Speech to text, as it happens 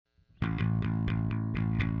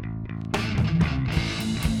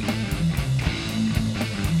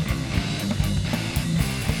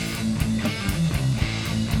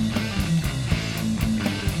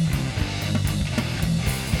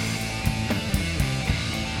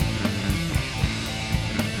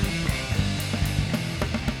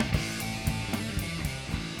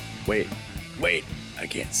Wait, I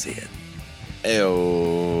can't see it.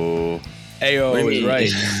 Ayo is right.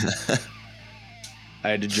 I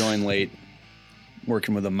had to join late.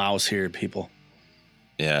 Working with a mouse here, people.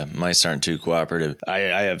 Yeah, mice aren't too cooperative. I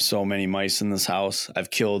have so many mice in this house.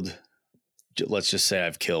 Let's just say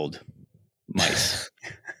I've killed mice.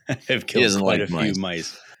 I've killed quite a few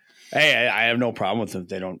mice. Hey, I have no problem with them.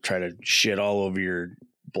 They don't try to shit all over your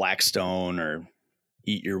Blackstone or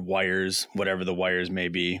eat your wires, whatever the wires may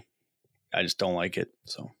be. I just don't like it.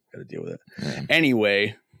 So got to deal with it. Yeah.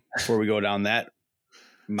 Anyway, before we go down that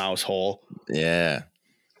mouse hole. Yeah.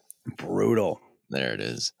 Brutal. There it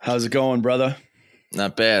is. How's it going, brother?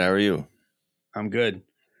 Not bad. How are you? I'm good.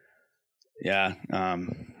 Yeah.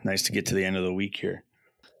 Nice to get to the end of the week here.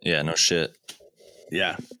 Yeah, no shit.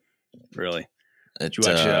 Yeah. Really. Did you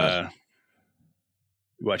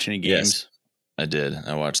watch any games? Yes, I did.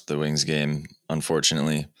 I watched the Wings game,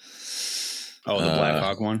 unfortunately. Oh, the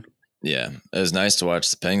Blackhawk one? Yeah. It was nice to watch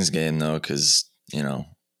the Penguins game, though, because,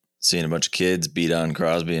 seeing a bunch of kids beat on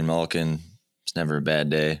Crosby and Malkin, it's never a bad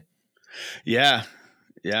day. Yeah.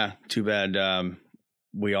 Yeah. Too bad.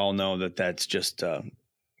 We all know that's just at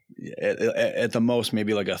the most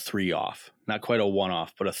maybe like a 3 off. Not quite a 1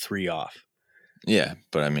 off, but a 3 off. Yeah,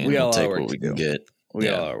 but I mean, we'll take what we can get. We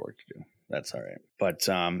got a lot of work to do. That's all right. But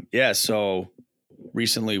so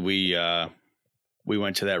recently we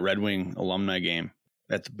went to that Red Wing alumni game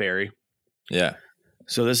at the Barrie. Yeah.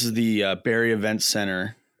 So this is the Barrie Event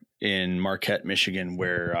Center in Marquette, Michigan,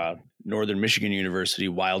 where Northern Michigan University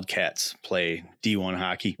Wildcats play D1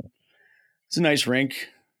 hockey. It's a nice rink,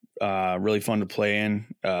 really fun to play in,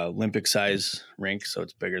 Olympic size rink, so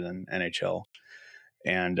it's bigger than NHL.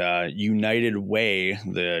 And United Way,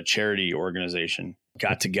 the charity organization,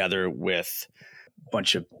 got together with a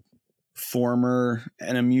bunch of former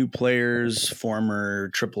NMU players, former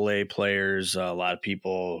AAA players, a lot of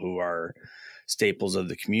people who are staples of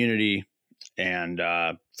the community, and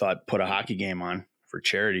thought put a hockey game on for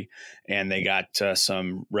charity. And they got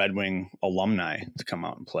some Red Wing alumni to come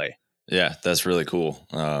out and play. Yeah, that's really cool.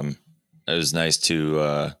 It was nice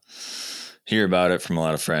to hear about it from a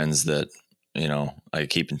lot of friends that, I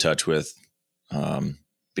keep in touch with,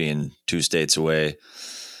 being 2 states away,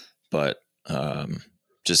 but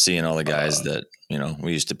just seeing all the guys that,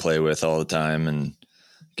 we used to play with all the time and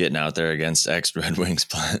getting out there against ex-Red Wings.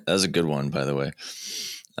 That was a good one, by the way.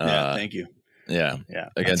 Yeah, thank you. Yeah.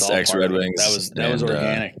 Against ex-Red Wings. That was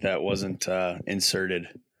organic. That wasn't inserted.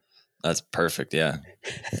 That's perfect. Yeah.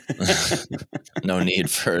 No need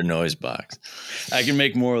for a noise box. I can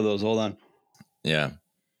make more of those. Hold on. Yeah.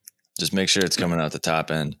 Just make sure it's coming out the top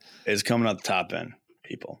end. It's coming out the top end,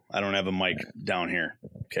 people. I don't have a mic down here.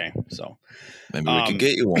 Okay. So maybe we could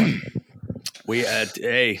get you one.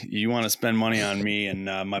 Hey, you want to spend money on me and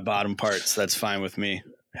my bottom parts? That's fine with me.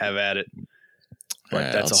 Have at it. But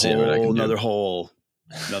right, that's another whole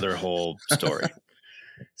story.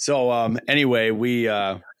 So anyway, we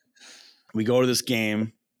go to this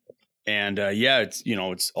game, and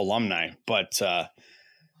it's alumni, but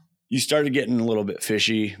you started getting a little bit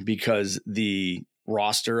fishy because the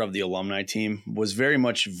roster of the alumni team was very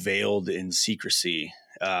much veiled in secrecy.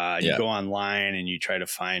 You go online and you try to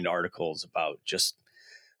find articles about just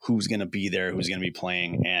who's going to be there, who's going to be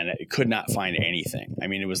playing, and it could not find anything. I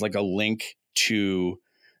mean, it was like a link to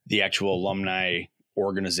the actual alumni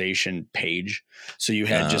organization page. So you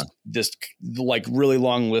had just this like really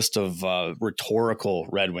long list of rhetorical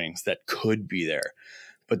Red Wings that could be there,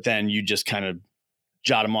 but then you just kind of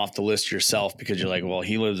jot them off the list yourself because you're like, well,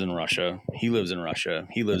 he lives in Russia. He lives in Russia.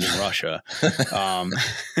 He lives in Russia.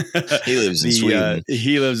 He lives in Sweden.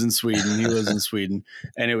 He lives in Sweden. He lives in Sweden.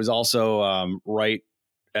 And it was also right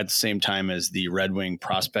at the same time as the Red Wing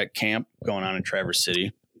prospect camp going on in Traverse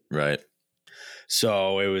City. Right.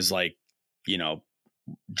 So it was like,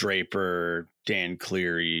 Draper, Dan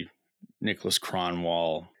Cleary, Nicholas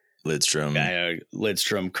Kronwall,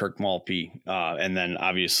 Lidstrom, Kirk Maltby, and then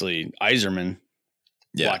obviously Yzerman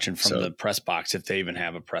watching from the press box, if they even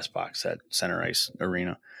have a press box at Center Ice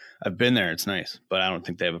Arena. I've been there. It's nice, but I don't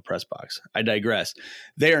think they have a press box. I digress.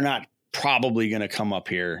 They are not probably going to come up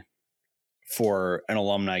here for an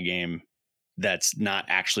alumni game that's not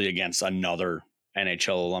actually against another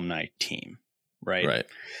NHL alumni team. Right.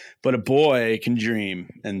 But a boy can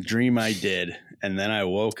dream, and dream I did. And then I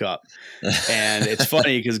woke up, and it's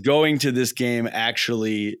funny because going to this game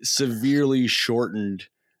actually severely shortened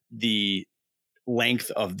the length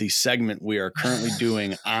of the segment we are currently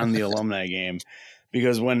doing on the alumni game,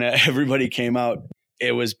 because when everybody came out,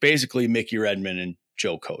 it was basically Mickey Redmond and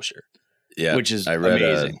Joe Kosher. Yeah. Which is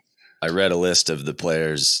amazing. I read a list of the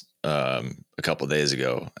players a couple of days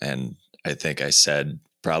ago, and I think I said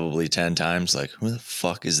probably 10 times. Like, who the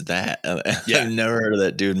fuck is that? Yeah. I've never heard of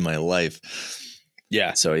that dude in my life.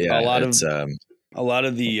 Yeah. So yeah, a lot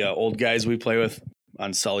of the old guys we play with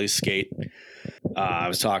on Sully's skate. I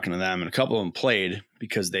was talking to them, and a couple of them played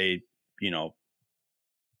because they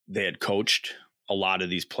had coached a lot of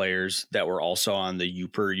these players that were also on the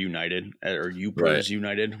Upers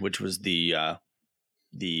United, which was the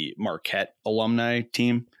Marquette alumni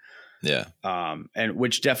team. Yeah. And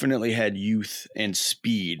which definitely had youth and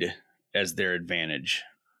speed as their advantage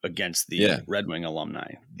against the Red Wing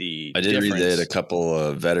alumni. I did read they had a couple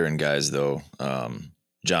of veteran guys though.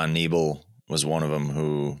 John Niebel was one of them,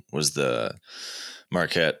 who was the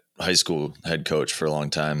Marquette high school head coach for a long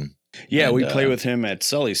time. Yeah, we play with him at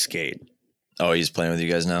Sully's skate. Oh, he's playing with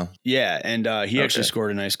you guys now? Yeah, and he actually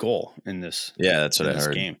scored a nice goal in this. Yeah, that's what I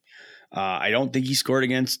heard. Game. I don't think he scored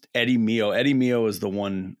against Eddie Mio. Eddie Mio is the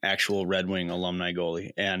one actual Red Wing alumni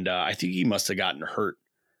goalie, and I think he must have gotten hurt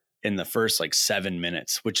in the first 7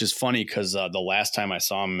 minutes, which is funny because the last time I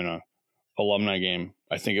saw him in a alumni game,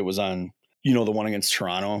 I think it was on the one against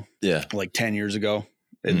Toronto, 10 years ago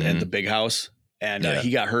at the Big House, and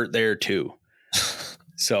he got hurt there too.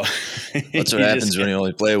 So that's what happens when you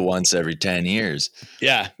only play once every 10 years.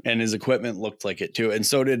 Yeah. And his equipment looked like it too. And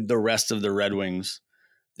so did the rest of the Red Wings.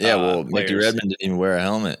 Yeah. Well, Mickey Redmond didn't even wear a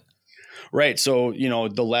helmet. Right. So,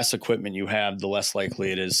 the less equipment you have, the less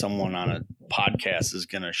likely it is someone on a podcast is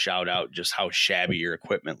going to shout out just how shabby your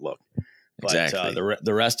equipment looked. But exactly.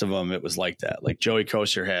 The rest of them, it was like that. Like Joey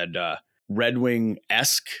Koster had Red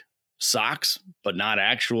Wing-esque socks, but not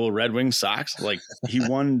actual Red Wing socks. Like he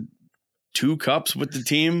won 2 cups with the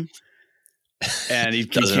team, and he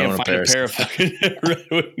can't find a pair of fucking Red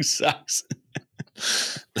Wing socks.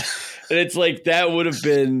 And it's like that would have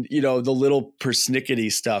been, the little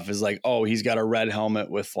persnickety stuff is like, oh, he's got a red helmet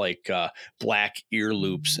with black ear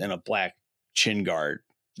loops and a black chin guard.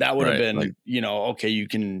 That would have been, okay, you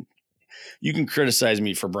can criticize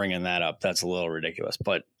me for bringing that up. That's a little ridiculous,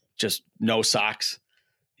 but just no socks.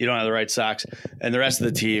 You don't have the right socks. And the rest of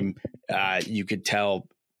the team, you could tell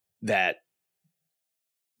that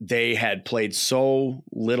they had played so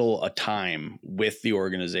little a time with the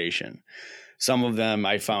organization. Some of them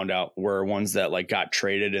I found out were ones that got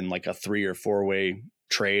traded in a 3 or 4 way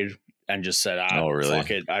trade and just said, really?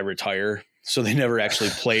 Fuck it, I retire. So they never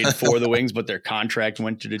actually played for the Wings, but their contract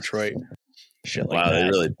went to Detroit. Shit like that. They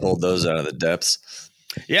really pulled those out of the depths.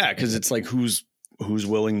 Yeah, because it's who's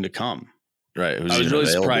willing to come. Right. I was really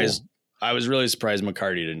surprised. I was really surprised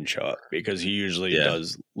McCarty didn't show up because he usually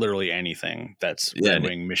does literally anything that's Red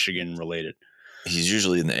Wing, Michigan related. He's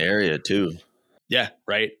usually in the area too. Yeah,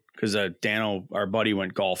 right. Because Dano, our buddy,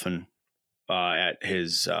 went golfing at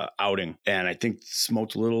his outing, and I think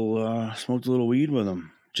smoked a little weed with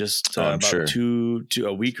him just about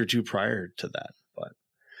a week or two prior to that. But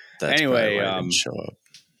that's anyway, why I didn't show up.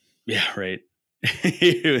 Yeah, right.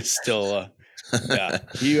 He was still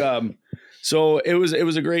So it was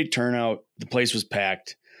a great turnout. The place was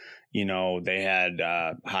packed. They had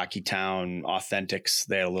Hockey Town Authentics.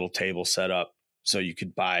 They had a little table set up so you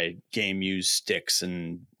could buy game used sticks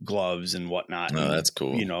and gloves and whatnot. Oh, that's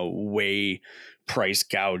cool. Way price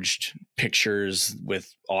gouged pictures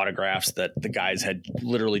with autographs that the guys had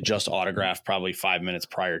literally just autographed probably 5 minutes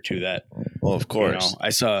prior to that. Well, of course. I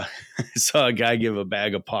saw a guy give a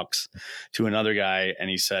bag of pucks to another guy, and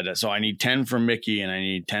he said, "So I need 10 from Mickey and I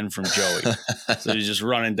need 10 from Joey." So he's just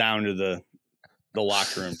running down to the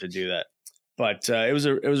locker room to do that. But it was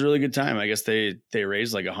a really good time. I guess they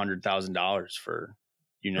raised $100,000 for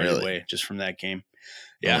United Way just from that game.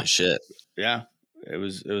 Yeah. Holy shit. Yeah. It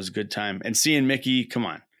was a good time. And seeing Mickey, come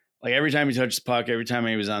on. Every time he touched the puck, every time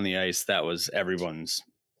he was on the ice, that was everyone's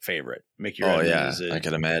favorite. Mickey Redmond is I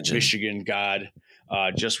can imagine. Michigan god.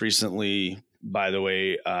 Just recently, by the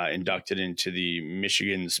way, inducted into the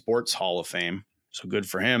Michigan Sports Hall of Fame. So good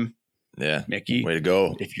for him. Yeah. Mickey. Way to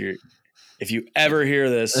go. If you ever hear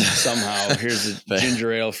this somehow, here's a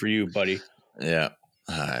ginger ale for you, buddy. Yeah.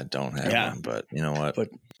 I don't have one, but you know what? But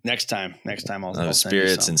next time I'll send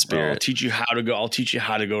spirits you and spirit. I'll teach you how to go. I'll teach you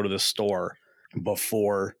how to go to the store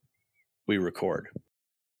before we record.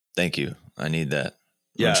 Thank you. I need that.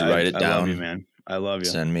 Yeah, you write it down. I love you, man. I love you.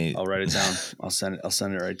 Send me. I'll write it down. I'll send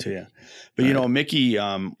it right to you. But Mickey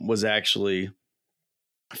was actually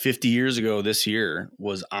 50 years ago this year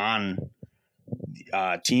was on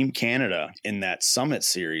Team Canada in that Summit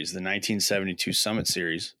Series, the 1972 Summit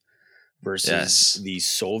Series versus the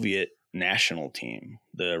Soviet national team,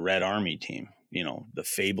 the Red Army team, the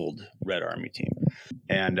fabled Red Army team.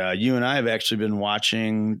 And you and I have actually been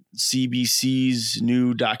watching CBC's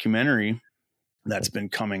new documentary that's been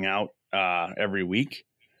coming out every week.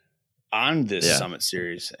 on this Summit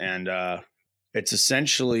Series. And it's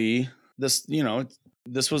essentially this,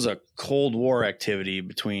 this was a Cold War activity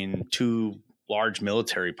between two large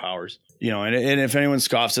military powers, and if anyone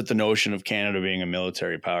scoffs at the notion of Canada being a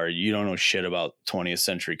military power, you don't know shit about 20th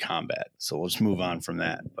century combat. So we'll just move on from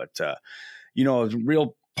that. But, a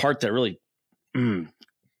real part that really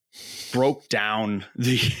broke down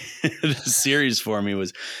the series for me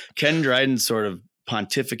was Ken Dryden sort of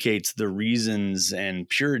pontificates the reasons and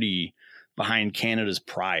purity behind Canada's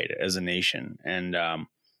pride as a nation. And,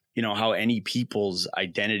 how any people's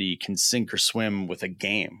identity can sink or swim with a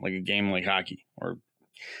game like hockey or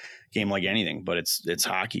game like anything, but it's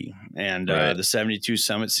hockey. And the 72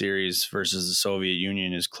 Summit Series versus the Soviet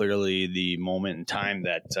Union is clearly the moment in time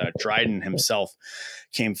that Dryden himself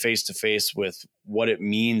came face to face with what it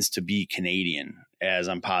means to be Canadian, as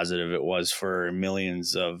I'm positive it was for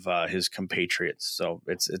millions of his compatriots. So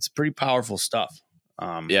it's pretty powerful stuff.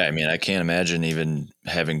 I can't imagine, even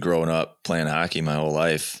having grown up playing hockey my whole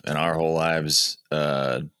life and our whole lives.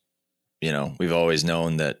 We've always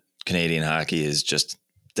known that Canadian hockey is just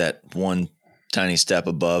that one tiny step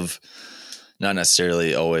above, not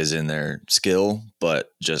necessarily always in their skill, but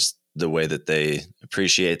just the way that they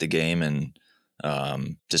appreciate the game and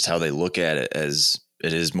just how they look at it as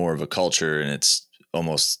it is more of a culture, and it's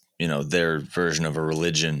almost, their version of a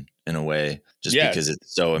religion in a way, just because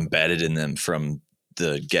it's so embedded in them from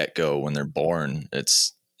the get-go when they're born.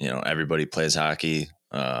 It's, everybody plays hockey.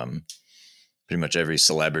 Pretty much every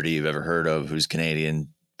celebrity you've ever heard of who's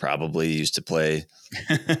Canadian probably used to play.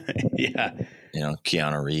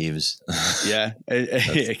 Keanu Reeves.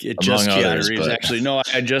 It just Keanu others, Reeves. Actually, no,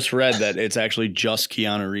 I just read that it's actually just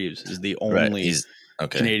Keanu Reeves is the only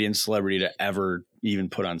Canadian celebrity to ever even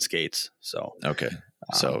put on skates. So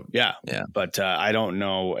but I don't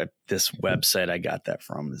know if this website I got that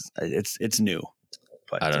from it's new.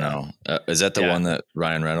 But I don't know. Is that the one that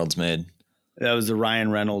Ryan Reynolds made? That was the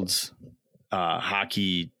Ryan Reynolds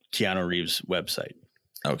hockey Keanu Reeves website.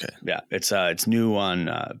 Okay. Yeah, it's new on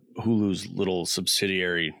Hulu's little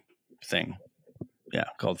subsidiary thing. Yeah,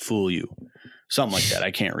 called Fool You, something like that.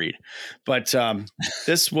 I can't read, but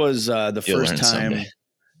this was the first time.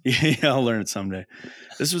 I'll learn it someday.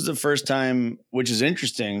 This was the first time, which is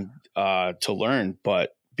interesting to learn, but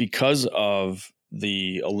because of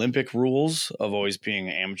the Olympic rules of always being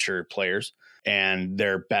amateur players and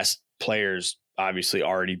their best players obviously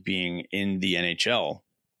already being in the NHL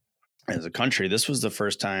as a country, this was the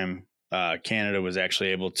first time Canada was actually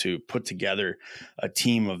able to put together a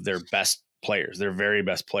team of their best players, their very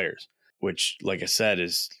best players, which, like I said,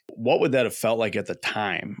 is what would that have felt like at the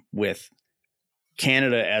time with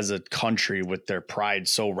Canada as a country with their pride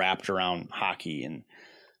so wrapped around hockey and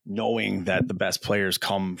knowing that the best players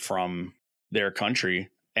come from their country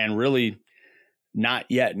and really not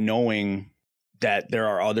yet knowing that there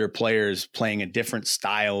are other players playing a different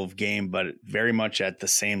style of game, but very much at the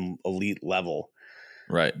same elite level.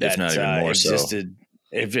 Right. If not even more existed, so.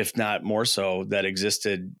 If not more so, that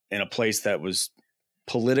existed in a place that was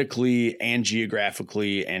politically and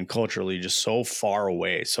geographically and culturally just so far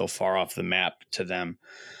away, so far off the map to them.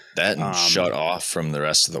 That and shut off from the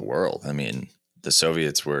rest of the world. I mean, the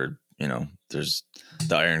Soviets were,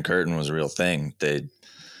 the Iron Curtain was a real thing. They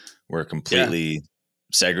were completely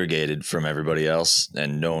segregated from everybody else,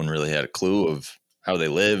 and no one really had a clue of how they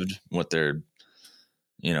lived, what their,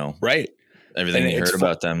 right. Everything you heard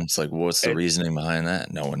about them. It's like, what's the reasoning behind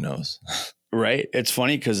that? No one knows. Right. It's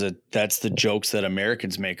funny because that's the jokes that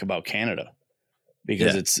Americans make about Canada,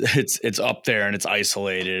 because it's up there and it's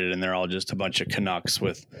isolated and they're all just a bunch of Canucks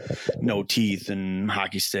with no teeth and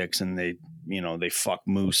hockey sticks, and they fuck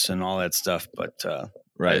moose and all that stuff. But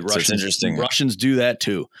right. Russians, so it's interesting. Russians do that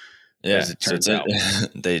too. Yeah. As it turns out.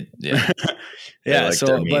 Like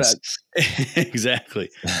exactly.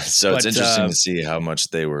 So it's interesting to see how much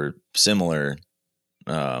they were similar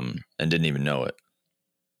and didn't even know it.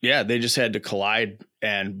 Yeah, they just had to collide.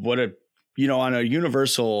 And on a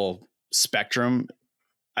universal spectrum,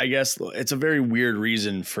 I guess it's a very weird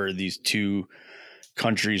reason for these two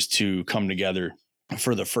countries to come together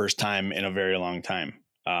for the first time in a very long time.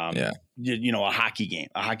 A hockey game,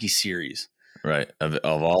 a hockey series. Right. Of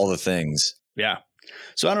all the things. Yeah.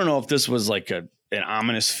 So I don't know if this was like an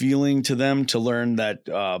ominous feeling to them to learn that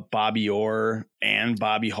Bobby Orr and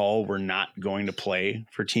Bobby Hull were not going to play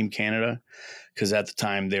for Team Canada, because at the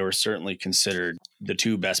time they were certainly considered the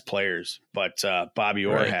two best players. But Bobby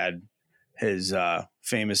Orr had his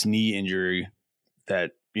famous knee injury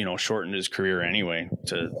that, shortened his career anyway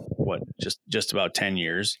to just about 10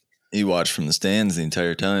 years. He watched from the stands the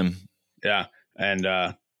entire time. Yeah. And,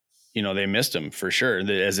 they missed him for sure,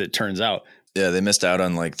 as it turns out. Yeah, they missed out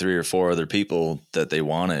on like 3 or 4 other people that they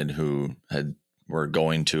wanted who were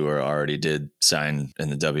going to or already did sign in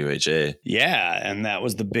the WHA. Yeah, and that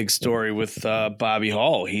was the big story with Bobby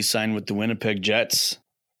Hall. He signed with the Winnipeg Jets.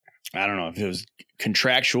 I don't know if it was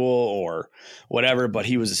contractual or whatever, but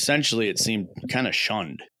he was essentially, it seemed, kind of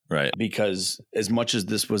shunned. Right. Because as much as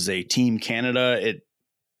this was a Team Canada,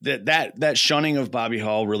 that shunning of Bobby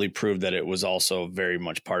Hall really proved that it was also very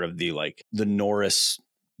much part of the Norris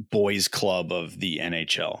boys club of the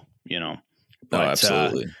NHL, But,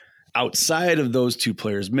 absolutely. Outside of those 2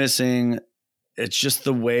 players missing, it's just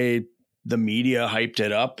the way the media hyped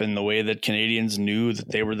it up and the way that Canadians knew that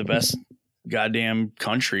they were the best goddamn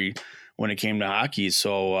country when it came to hockey.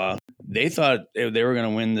 So they thought they were going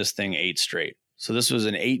to win this thing 8 straight. So this was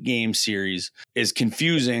an 8-game series. Is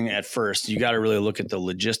confusing at first. You got to really look at the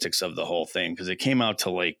logistics of the whole thing because it came out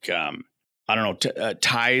to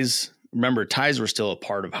ties. Remember, ties were still a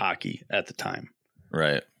part of hockey at the time.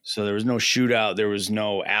 Right. So there was no shootout. There was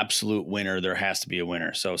no absolute winner. There has to be a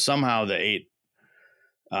winner. So somehow the 8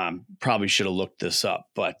 probably should have looked this up,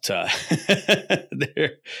 but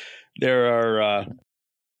there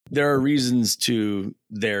are reasons to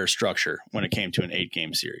their structure when it came to an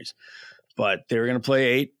 8-game series. But they were going to play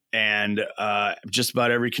 8, and just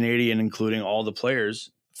about every Canadian, including all the players,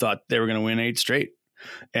 thought they were going to win 8 straight.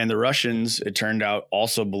 And the Russians, it turned out,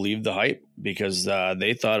 also believed the hype because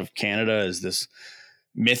they thought of Canada as this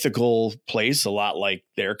mythical place, a lot like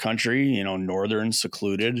their country, northern,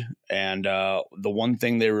 secluded. And the one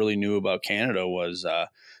thing they really knew about Canada was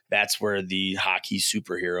that's where the hockey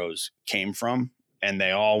superheroes came from. And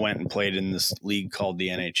they all went and played in this league called the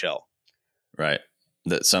NHL. Right.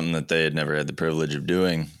 That's something that they had never had the privilege of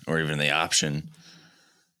doing or even the option.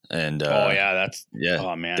 And oh man,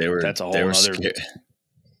 that's a whole other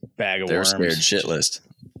bag of worms. They were scared shitless.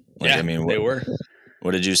 They were.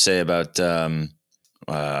 What did you say about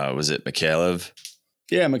was it Mikhailov?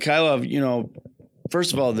 Yeah, Mikhailov,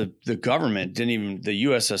 first of all, the government the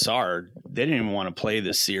USSR, they didn't even want to play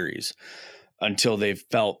this series until they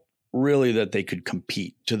felt really that they could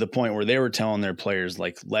compete, to the point where they were telling their players,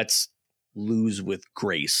 let's lose with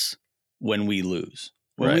grace when we lose.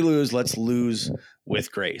 When we lose, let's lose with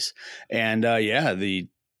grace. And there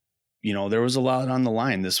was a lot on the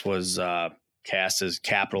line. This was cast as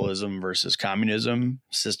capitalism versus communism,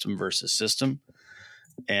 system versus system.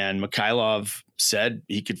 And Mikhailov said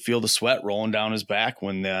he could feel the sweat rolling down his back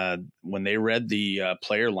when they read the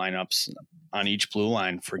player lineups on each blue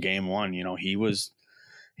line for game 1. He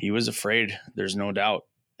was afraid. There's no doubt.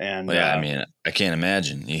 And I can't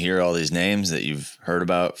imagine. You hear all these names that you've heard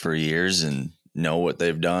about for years and know what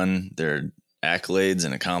they've done, their accolades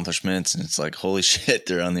and accomplishments, and it's like, holy shit,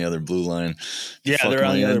 they're on the other blue line. Yeah, they're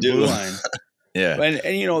on the other blue line. Yeah. And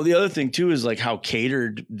the other thing too is how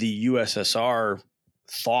catered the USSR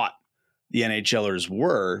thought the NHLers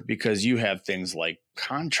were, because you have things like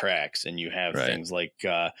contracts and you have things like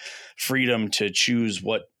freedom to choose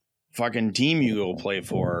what fucking team you go play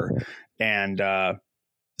for. And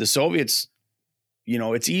the Soviets,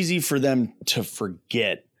 it's easy for them to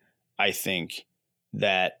forget, I think,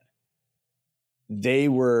 that they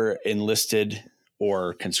were enlisted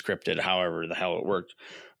or conscripted, however the hell it worked.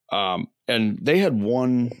 And they had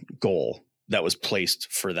one goal that was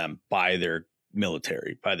placed for them by their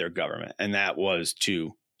military, by their government, and that was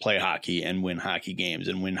to play hockey and win hockey games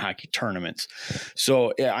and win hockey tournaments.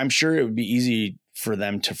 So yeah, I'm sure it would be easy for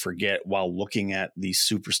them to forget, while looking at these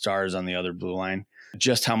superstars on the other blue line,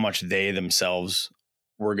 just how much they themselves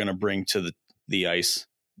were going to bring to the ice,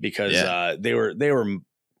 because they were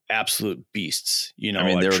absolute beasts. They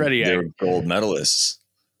were gold medalists.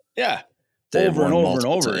 Yeah. Over and over and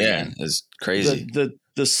over again. Yeah, it's crazy.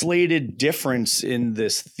 The slated difference in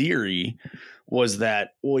this theory was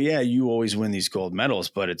that, you always win these gold medals,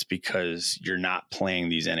 but it's because you're not playing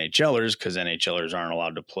these NHLers, because NHLers aren't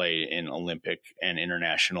allowed to play in Olympic and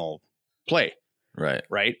international play. Right.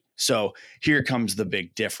 Right. So here comes the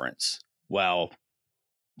big difference. Well,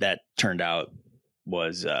 that turned out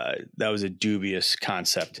that was a dubious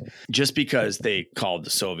concept. Just because they called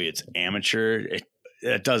the Soviets amateur,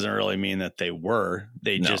 it doesn't really mean that they were.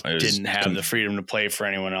 They just didn't have the freedom to play for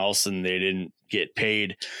anyone else, and they didn't get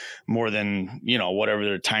paid more than, whatever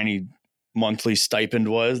their tiny monthly stipend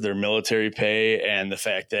was, their military pay, and the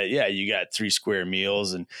fact that, you got 3 square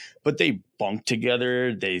meals, but they bunked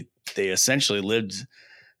together. They essentially lived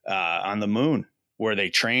on the moon, where they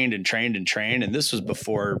trained and trained and trained. And this was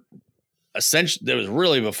before, there was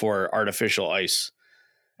really before artificial ice.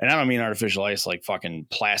 And I don't mean artificial ice like fucking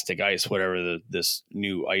plastic ice, whatever this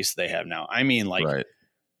new ice they have now. I mean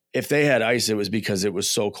if they had ice, it was because it was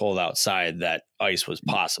so cold outside that ice was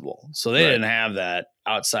possible. So they didn't have that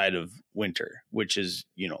outside of winter, which is,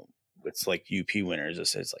 it's like UP winters.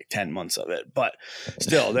 It's like 10 months of it, but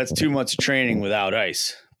still that's 2 months of training without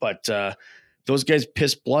ice. But those guys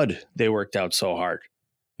pissed blood. They worked out so hard.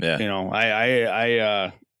 Yeah.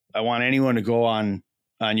 I want anyone to go on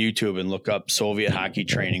YouTube and look up Soviet hockey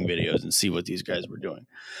training videos and see what these guys were doing.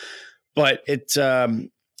 But it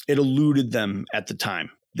eluded them at the time.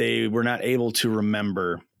 They were not able to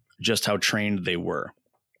remember just how trained they were.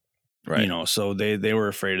 Right. So they were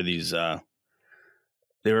afraid of these.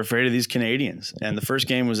 They were afraid of these Canadians. And the first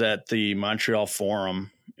game was at the Montreal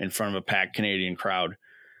Forum in front of a packed Canadian crowd.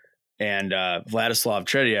 And Vladislav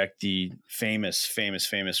Tretiak, the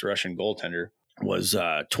famous Russian goaltender, was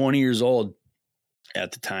 20 years old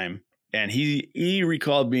at the time. And he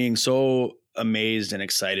recalled being so amazed and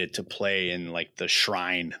excited to play in like the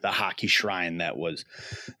hockey shrine that was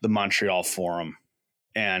the Montreal Forum.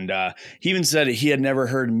 And he even said he had never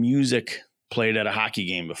heard music played at a hockey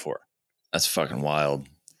game before. That's fucking wild.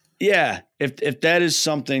 Yeah. If that is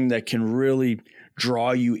something that can really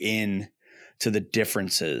draw you in to the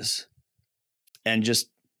differences and just,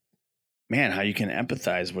 man, how you can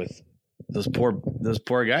empathize with those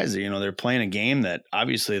poor guys. They're playing a game that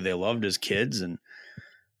obviously they loved as kids, and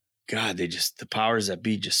God, the powers that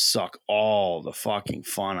be just suck all the fucking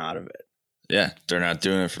fun out of it. Yeah. They're not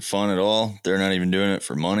doing it for fun at all. They're not even doing it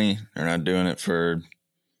for money. They're not doing it for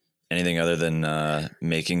anything other than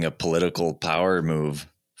making a political power move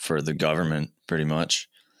for the government, pretty much.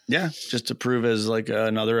 Yeah. Just to prove as like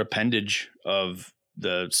another appendage of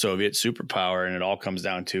the Soviet superpower. And it all comes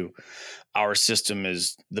down to our system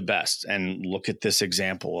is the best. And look at this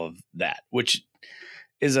example of that, which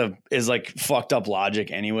is like fucked up logic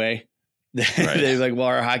anyway. Right. They're like, well,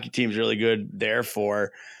 our hockey team's really good.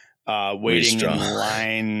 Therefore, waiting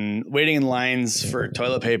in lines for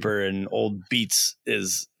toilet paper and old Beats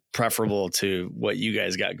is preferable to what you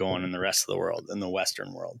guys got going in the rest of the world, in the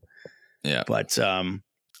Western world. Yeah. But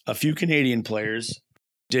a few Canadian players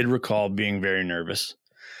did recall being very nervous,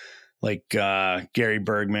 like Gary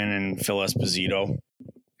Bergman and Phil Esposito.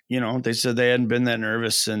 They said they hadn't been that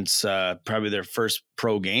nervous since probably their first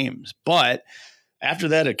pro games. But after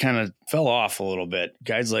that, it kind of fell off a little bit.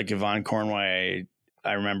 Guys like Yvonne Cornway,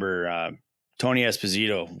 I remember Tony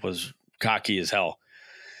Esposito was cocky as hell.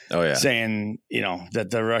 Oh, yeah. Saying, that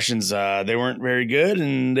the Russians, they weren't very good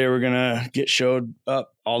and they were going to get showed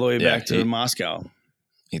up all the way back to Moscow.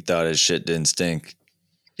 He thought his shit didn't stink.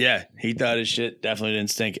 Yeah, he thought his shit definitely didn't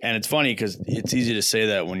stink. And it's funny because it's easy to say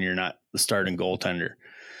that when you're not the starting goaltender,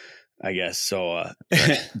 I guess. So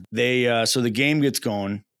so the game gets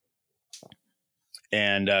going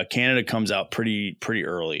and Canada comes out pretty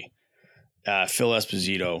early. Phil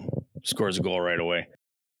Esposito scores a goal right away.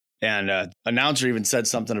 And announcer even said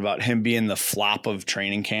something about him being the flop of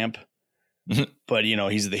training camp. But,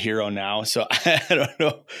 he's the hero now. So I don't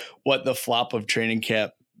know what the flop of training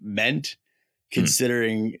camp meant,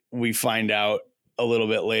 considering we find out a little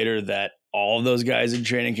bit later that all of those guys in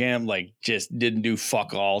training camp just didn't do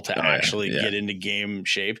fuck all to actually get into game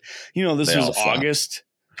shape. This was August.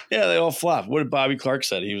 Yeah, they all flopped. What did Bobby Clark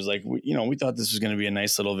said? He was like, we thought this was going to be a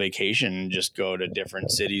nice little vacation and just go to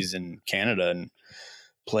different cities in Canada and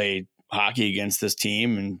play hockey against this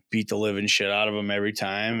team and beat the living shit out of them every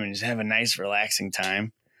time and just have a nice relaxing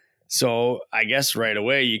time. So I guess right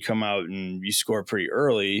away you come out and you score pretty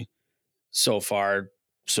early. So far,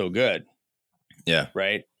 so good. Yeah.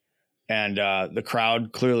 Right. And the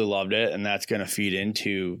crowd clearly loved it, and that's going to feed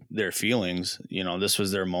into their feelings. This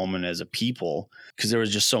was their moment as a people because there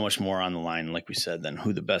was just so much more on the line, like we said, than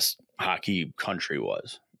who the best hockey country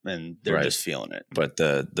was. And they're just feeling it. But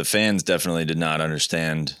the fans definitely did not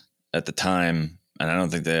understand at the time, and I don't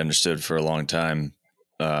think they understood for a long time.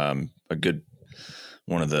 A good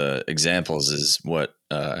one of the examples is what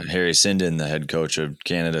Harry Sinden, the head coach of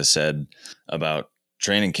Canada, said about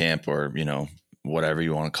training camp, or whatever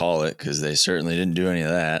you want to call it, because they certainly didn't do any of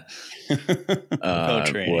that.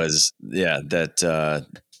 That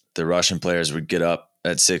the Russian players would get up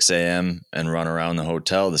at 6 a.m. and run around the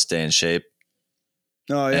hotel to stay in shape.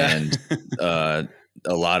 Oh, yeah. And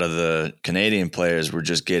a lot of the Canadian players were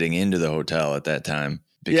just getting into the hotel at that time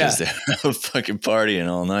because they were fucking partying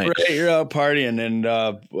all night. Right, you're out partying. And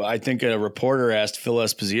I think a reporter asked Phil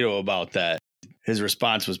Esposito about that. His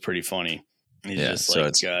response was pretty funny. He's just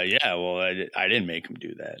well, I didn't make him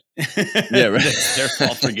do that. Yeah, right. It's their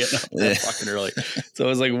fault for getting up that fucking early. So I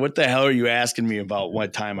was like, what the hell are you asking me about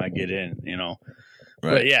what time I get in, Right.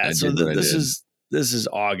 But yeah, so this is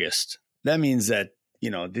August. That means that,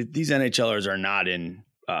 these NHLers are not in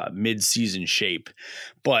mid-season shape.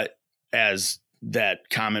 But as that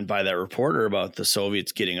comment by that reporter about the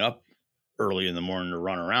Soviets getting up early in the morning to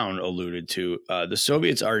run around alluded to, the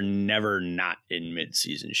Soviets are never not in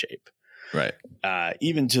mid-season shape. Right.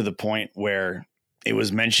 Even to the point where it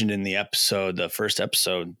was mentioned in the episode, the first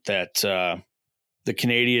episode, that the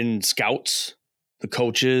Canadian scouts, the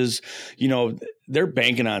coaches, they're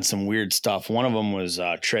banking on some weird stuff. One of them was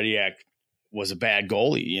Tretiak was a bad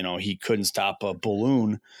goalie. He couldn't stop a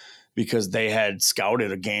balloon because they had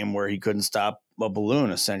scouted a game where he couldn't stop a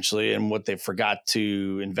balloon, essentially. And what they forgot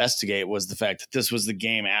to investigate was the fact that this was the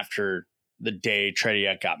game after the day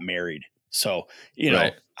Tretiak got married. So,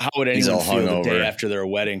 right. How would anyone feel the day after their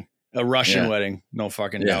wedding? A Russian wedding, no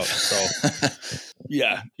fucking doubt. So,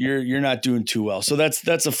 yeah, you're not doing too well. So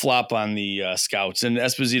that's a flop on the scouts. And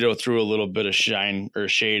Esposito threw a little bit of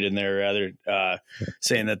shade in there, rather,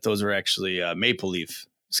 saying that those were actually Maple Leaf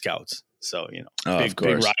scouts. So, big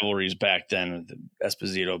rivalries back then, with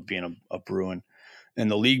Esposito being a Bruin and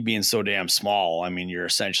the league being so damn small. I mean, you're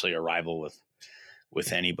essentially a rival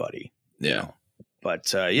with anybody. Yeah. But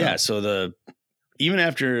so even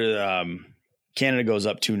after Canada goes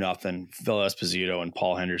up 2-0, Phil Esposito and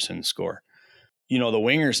Paul Henderson score. The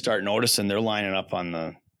wingers start noticing they're lining up on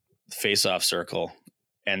the face-off circle,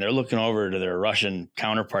 and they're looking over to their Russian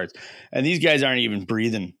counterparts, and these guys aren't even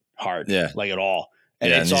breathing hard, like at all.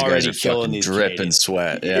 And it's and already guys are killing these drip and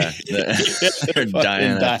sweat. Yeah, they're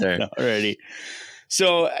dying out there already.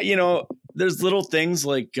 So there's little things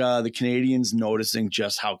like the Canadians noticing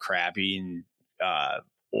just how crappy and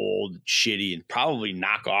old, shitty, and probably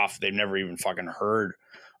knockoff. They've never even fucking heard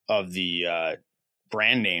of the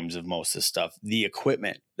brand names of most of this stuff. The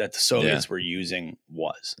equipment that the Soviets were using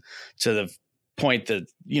was to the point that,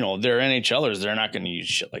 they're NHLers. They're not going to use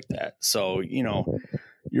shit like that. So,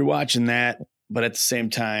 you're watching that, but at the same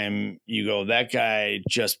time you go, that guy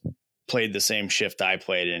just played the same shift I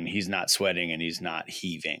played and he's not sweating and he's not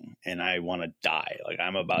heaving and I want to die. Like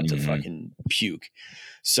I'm about to fucking puke.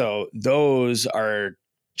 So those are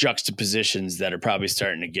juxtapositions that are probably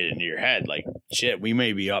starting to get into your head. Like, shit, we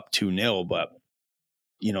may be up 2-0, but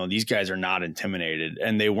these guys are not intimidated,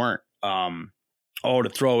 and they weren't. To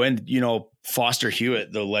throw in, Foster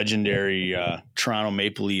Hewitt, the legendary Toronto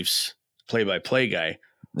Maple Leafs play-by-play guy.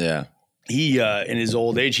 Yeah. He, in his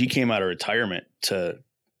old age, he came out of retirement to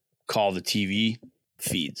call the TV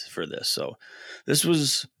feeds for this. So this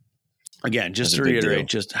was, again, just to reiterate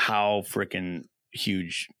just how freaking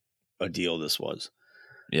huge a deal this was.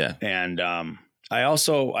 Yeah. And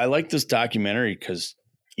I like this documentary because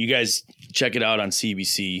you guys check it out on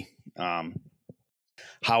CBC.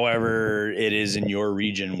 However it is in your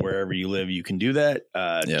region, wherever you live, you can do that.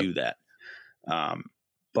 Do that.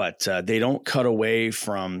 But they don't cut away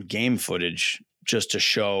from game footage just to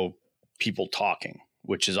show people talking,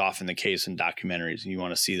 which is often the case in documentaries. You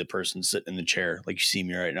want to see the person sitting in the chair like you see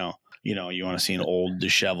me right now. You want to see an old,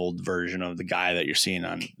 disheveled version of the guy that you're seeing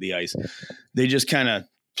on the ice. They just kind of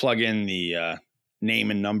plug in the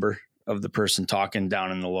name and number of the person talking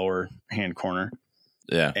down in the lower hand corner.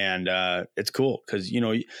 Yeah. And it's cool because,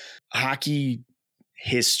 hockey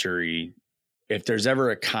history, if there's ever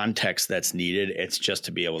a context that's needed, it's just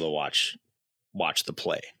to be able to watch the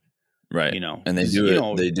play. Right. And they do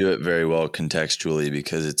it. They do it very well contextually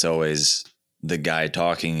because it's always the guy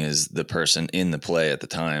talking is the person in the play at the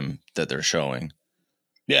time that they're showing.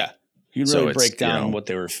 Yeah. You really break down what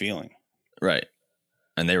they were feeling. Right.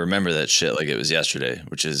 And they remember that shit like it was yesterday,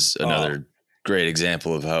 which is another great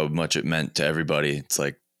example of how much it meant to everybody. It's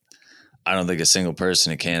like, I don't think a single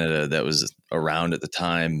person in Canada that was around at the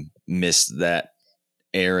time missed that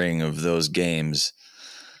airing of those games.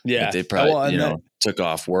 Yeah. Like they probably, took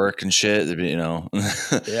off work and shit,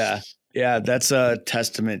 Yeah. Yeah. That's a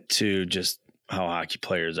testament to just how hockey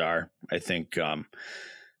players are. I think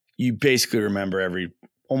you basically remember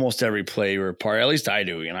almost every play you were a part, at least I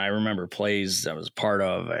do. And I remember plays I was a part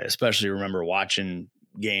of. I especially remember watching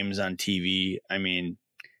games on TV. I mean,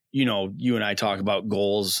 you and I talk about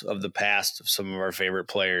goals of the past of some of our favorite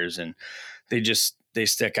players, and they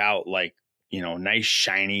stick out like, nice,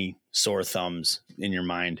 shiny, sore thumbs in your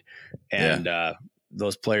mind. And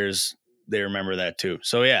those players, they remember that too.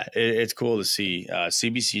 So yeah, it's cool to see.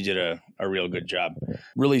 CBC did a real good job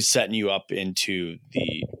really setting you up into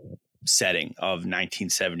the setting of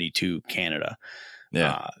 1972 Canada.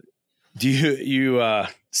 Yeah. Do you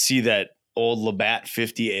see that old Labatt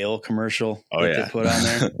 50 ale commercial they put on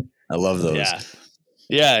there? I love those.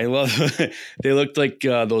 Yeah. I love. They looked like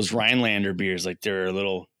those Rhinelander beers. Like they're a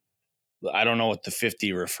little. I don't know what the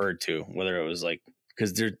 50 referred to. Whether it was like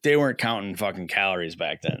because they weren't counting fucking calories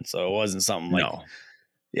back then, so it wasn't something like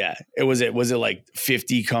Yeah. Was it like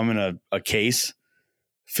 50 come in a case?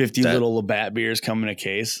 50 little Labatt beers come in a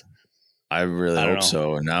case? I really hope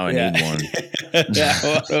so. Now I need one. Yeah, I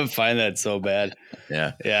want to find that so bad.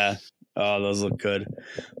 Yeah. Yeah. Oh, those look good.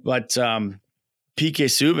 But PK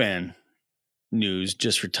Subban news,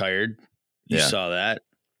 just retired. You saw that?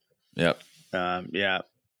 Yep. Yeah.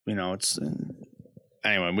 It's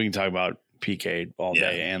anyway, we can talk about PK all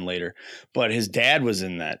day and later. But his dad was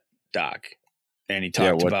in that doc, and he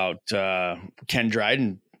talked about Ken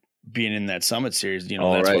Dryden being in that Summit Series.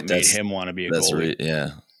 What made him want to be a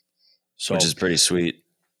goalie. So, which is pretty sweet.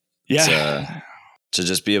 Yeah. To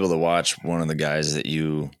just be able to watch one of the guys that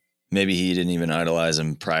maybe he didn't even idolize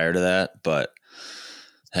him prior to that, but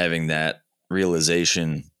having that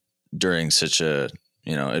realization during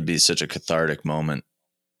it'd be such a cathartic moment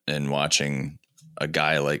in watching a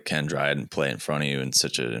guy like Ken Dryden play in front of you in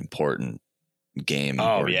such an important game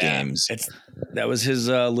games. That was his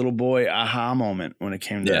little boy aha moment when it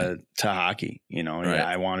came to hockey.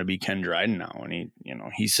 I want to be Ken Dryden now. And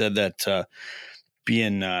he said that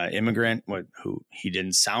being immigrant, who he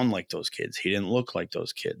didn't sound like those kids. He didn't look like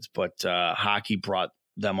those kids, but hockey brought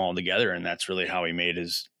them all together. And that's really how he made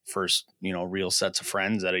his first, real sets of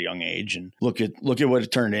friends at a young age. And look at what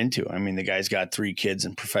it turned into. I mean, the guy's got 3 kids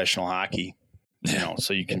in professional hockey.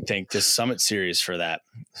 So you can thank this Summit Series for that.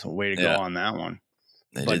 So way to go on that one.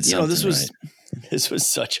 But this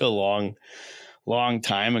was such a long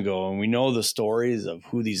time ago, and we know the stories of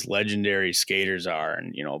who these legendary skaters are.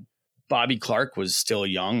 And Bobby Clark was still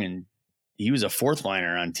young, and he was a 4th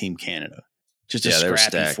liner on Team Canada, just a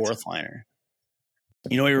scrappy 4th liner.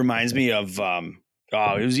 He reminds me of it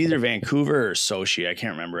was either Vancouver or Sochi. I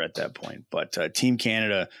can't remember at that point, but Team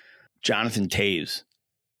Canada, Jonathan Toews.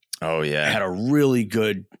 Oh yeah. Had a really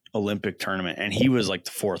good Olympic tournament, and he was like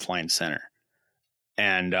the 4th line center.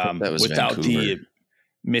 And without Vancouver. The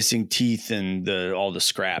missing teeth and all the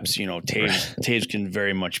scraps, Toews can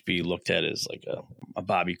very much be looked at as like a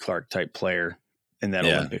Bobby Clark type player in that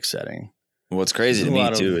Olympic setting. What's crazy to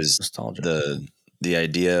me too is nostalgia. The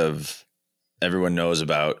idea of everyone knows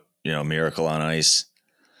about, Miracle on Ice.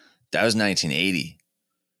 That was 1980.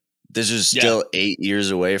 This is still 8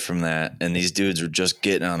 years away from that, and these dudes were just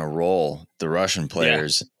getting on a roll, the Russian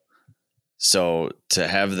players. Yeah. So to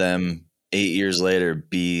have them 8 years later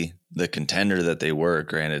be the contender that they were,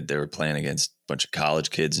 granted they were playing against a bunch of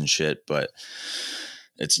college kids and shit, but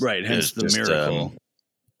it's right. Hence the miracle.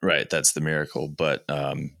 Right. That's the miracle. But,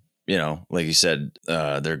 like you said,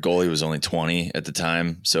 their goalie was only 20 at the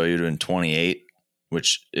time. So he would have been 28,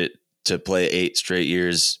 which to play 8 straight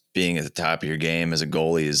years being at the top of your game as a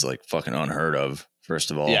goalie is like fucking unheard of,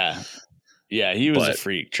 first of all. Yeah. Yeah. He was a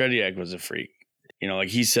freak. Tretiak was a freak. Like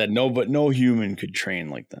he said, no human could train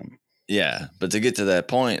like them. Yeah. But to get to that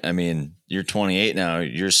point, I mean, you're 28 now,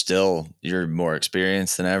 you're more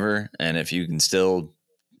experienced than ever. And if you can still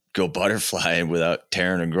go butterfly without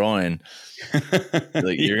tearing a groin,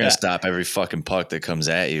 like you're going to stop every fucking puck that comes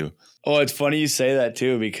at you. Oh, it's funny you say that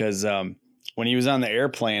too, because when he was on the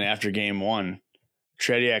airplane after game 1,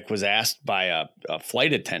 Tretiak was asked by a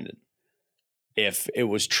flight attendant if it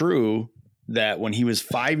was true that when he was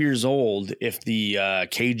 5 years old, if the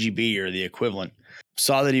KGB or the equivalent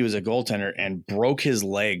saw that he was a goaltender and broke his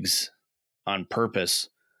legs on purpose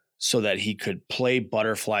so that he could play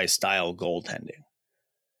butterfly style goaltending.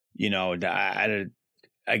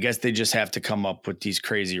 I guess they just have to come up with these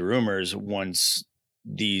crazy rumors once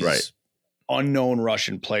these unknown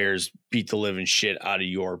Russian players beat the living shit out of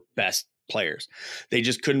your best players. They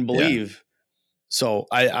just couldn't believe. Yeah. So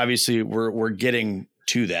obviously we're getting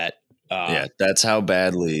to that. That's how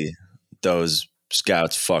badly those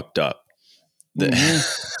scouts fucked up.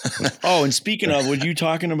 Mm-hmm. Oh, and speaking of, were you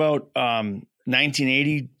talking about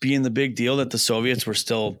 1980 being the big deal that the Soviets were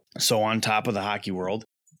still so on top of the hockey world?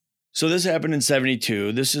 So this happened in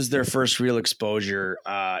 72. This is their first real exposure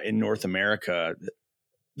in North America.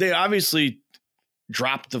 They obviously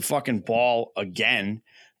dropped the fucking ball again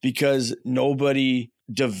because nobody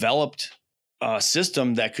developed a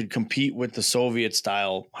system that could compete with the Soviet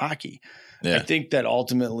style hockey. Yeah. I think that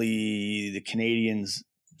ultimately the Canadians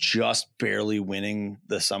just barely winning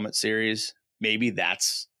the Summit Series, maybe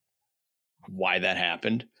that's why that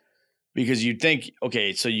happened. Because you'd think,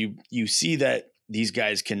 okay, so you see that these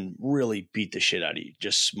guys can really beat the shit out of you,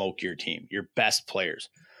 just smoke your team, your best players.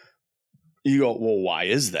 You go, well, why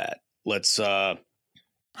is that?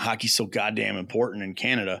 Hockey's so goddamn important in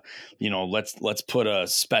Canada. Let's put a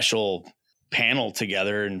special panel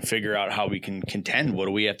together and figure out how we can contend. What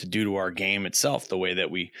do we have to do to our game itself? The way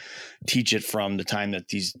that we teach it from the time that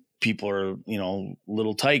these people are,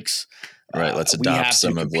 little tykes. Right. Let's adopt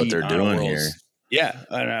some of what they're doing here. Yeah,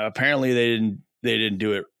 and apparently they didn't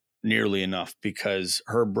do it nearly enough, because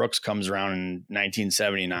Herb Brooks comes around in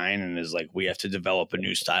 1979 and is like, we have to develop a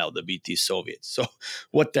new style to beat these Soviets. So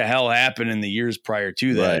what the hell happened in the years prior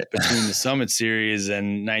to that between the Summit Series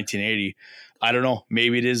and 1980? I don't know.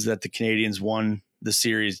 Maybe it is that the Canadians won the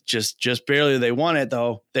series just barely. They won it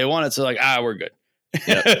though. They won it. So like, we're good.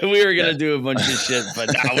 Yep. We were going to do a bunch of shit,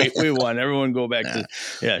 but we won. Everyone go back to,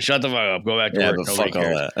 shut the fuck up. Go back to work. But Nobody fuck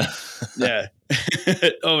cares. All that.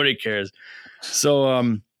 Nobody cares.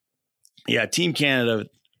 So, Team Canada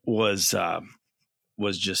was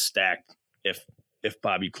just stacked. If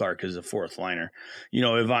Bobby Clarke is a fourth liner,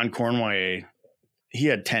 Yvon Cournoyer, he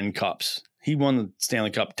had 10 cups. He won the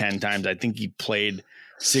Stanley Cup 10 times. I think he played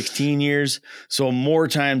 16 years. So more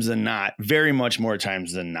times than not, very much more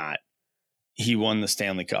times than not, he won the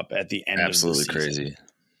Stanley Cup at the end of the season. Absolutely crazy.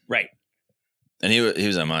 Right. And he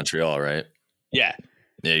was on Montreal, right? Yeah.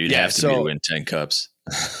 Yeah, you'd have to be to win 10 cups.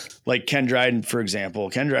 Like Ken Dryden, for example.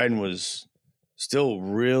 Ken Dryden was still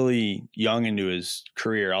really young into his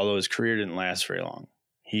career, although his career didn't last very long.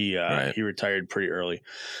 He retired pretty early.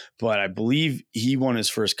 But I believe he won his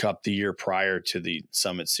first cup the year prior to the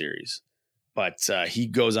Summit Series. But he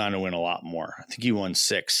goes on to win a lot more. I think he won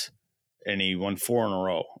 6, and he won 4 in a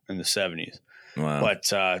row in the 70s. Wow.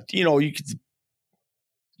 But, you could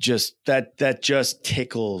just that just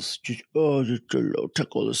tickles, just a little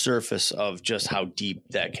tickle the surface of just how deep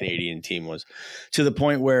that Canadian team was, to the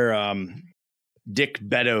point where Dick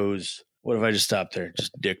Beddoes, what if I just stopped there?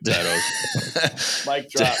 Just Dick Beddoes. Mic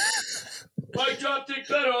drop. Mic drop, Dick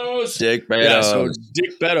Beddoes. Dick Beddoes. Yeah, so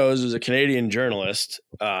Dick Beddoes was a Canadian journalist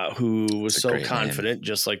who was so confident,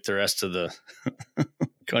 just like the rest of the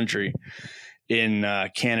country, in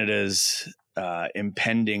Canada's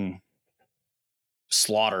impending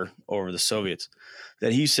slaughter over the Soviets,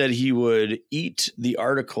 that he said he would eat the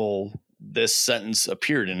article this sentence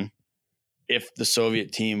appeared in if the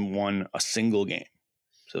Soviet team won a single game.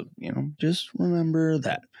 So, just remember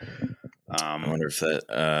that. I wonder if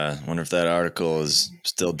that article is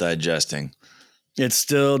still digesting. It's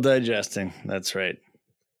still digesting. That's right.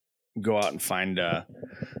 Go out and find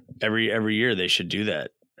every year they should do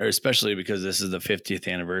that, or especially because this is the 50th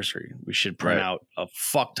anniversary. We should print out a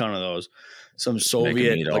fuck ton of those. Some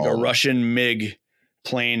Soviet, like a Russian MiG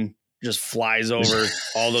plane, just flies over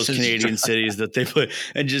all those Canadian cities that they put,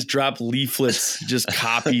 and just drop leaflets, just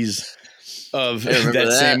copies of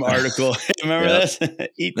that same article. Remember this?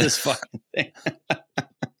 Eat this fucking thing.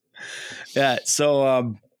 Yeah.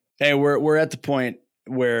 So, hey, we're at the point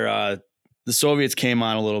where the Soviets came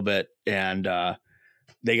on a little bit, and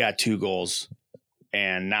they got 2 goals,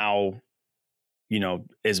 and now,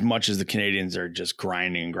 as much as the Canadians are just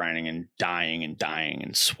grinding and dying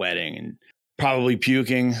and sweating and probably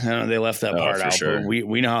puking. I know they left that part out, sure. But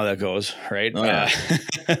we know how that goes, right? Oh, yeah.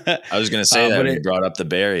 I was going to say that when you brought up the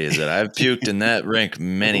Barrie, is that I've puked in that rink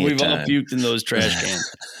many times. We've all puked in those trash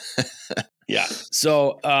cans. Yeah.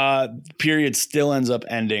 So period still ends up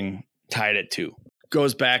ending tied at 2.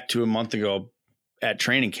 Goes back to a month ago at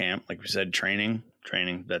training camp. Like we said, training.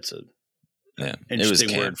 That's a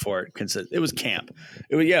interesting word for it. It was camp.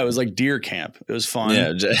 It was like deer camp. It was fun.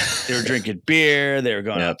 Yeah. They were drinking beer. They were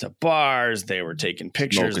going out to bars. They were taking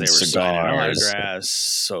pictures. They were signing autographs.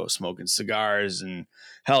 So smoking cigars. And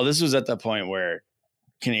hell, this was at the point where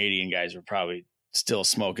Canadian guys were probably still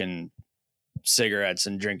smoking cigarettes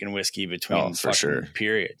and drinking whiskey between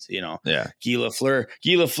periods. Yeah. Guy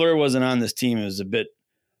Lafleur wasn't on this team. It was a bit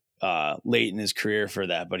late in his career for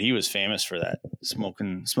that, but he was famous for that.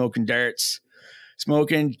 Smoking darts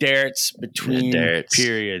between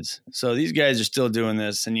periods. So these guys are still doing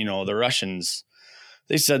this. And, the Russians,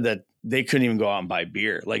 they said that they couldn't even go out and buy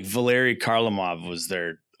beer. Like Valery Kharlamov was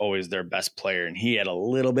always their best player. And he had a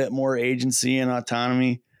little bit more agency and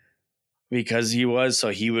autonomy because he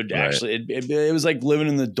would actually, it was like living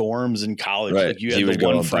in the dorms in college. Right. Like you had the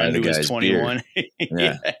one friend who was 21.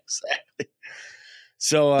 Yeah, exactly.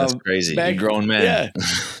 So that's crazy. You're grown men. Yeah.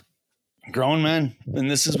 Grown men. And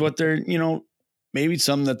this is what they're, maybe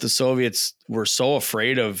something that the Soviets were so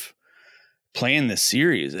afraid of playing this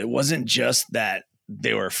series. It wasn't just that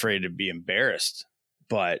they were afraid to be embarrassed,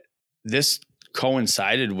 but this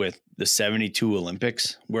coincided with the 72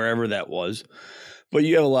 Olympics, wherever that was. But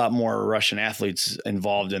you have a lot more Russian athletes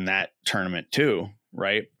involved in that tournament too,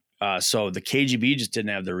 right? So the KGB just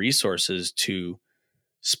didn't have the resources to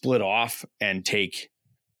split off and take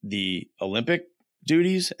the Olympic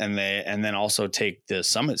duties and then also take the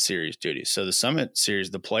Summit Series duties. So the Summit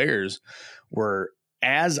Series, the players were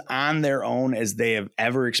as on their own as they have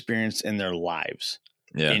ever experienced in their lives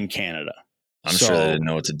in Canada. I'm sure they didn't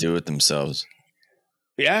know what to do with themselves.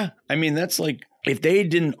 Yeah. I mean, that's like if they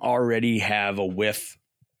didn't already have a whiff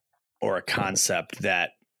or a concept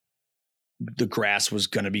that the grass was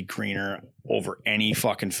going to be greener over any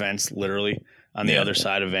fucking fence, literally on the other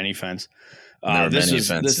side of any fence. There are many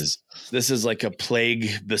fences. This is like a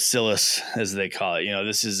plague bacillus, as they call it.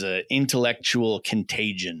 This is an intellectual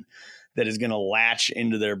contagion that is going to latch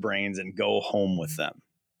into their brains and go home with them.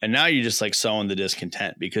 And now you're just like sowing the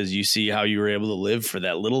discontent because you see how you were able to live for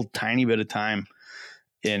that little tiny bit of time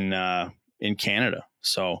in Canada.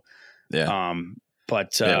 So, why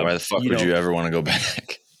the fuck would you ever want to go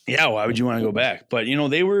back? Yeah, why would you want to go back? But,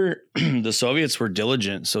 they were the Soviets were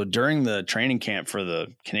diligent. So during the training camp for the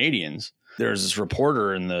Canadians, there's this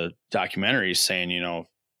reporter in the documentary saying,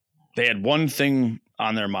 they had one thing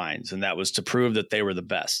on their minds, and that was to prove that they were the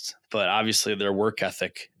best. But obviously their work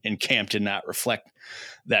ethic in camp did not reflect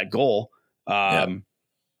that goal. And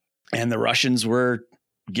the Russians were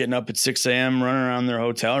getting up at 6 a.m., running around their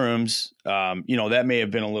hotel rooms. That may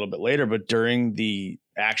have been a little bit later, but during the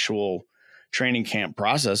actual training camp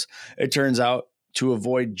process, it turns out to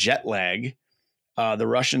avoid jet lag, the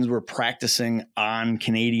Russians were practicing on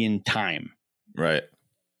Canadian time. Right.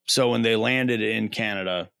 So when they landed in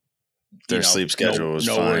Canada, their sleep schedule was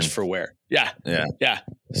no fine. worse for wear. Yeah.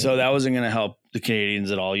 So that wasn't going to help the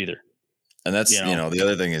Canadians at all either. And that's, the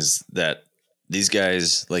other thing is that these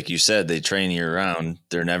guys, like you said, they train year round.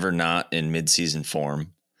 They're never not in mid-season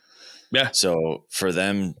form. Yeah. So for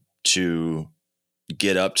them to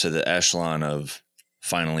get up to the echelon of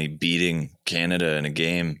finally beating Canada in a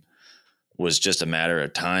game was just a matter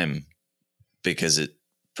of time, because it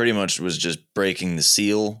pretty much was just breaking the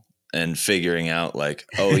seal and figuring out like,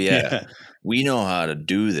 oh yeah, we know how to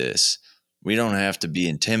do this. We don't have to be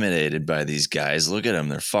intimidated by these guys. Look at them.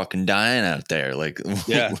 They're fucking dying out there. Like,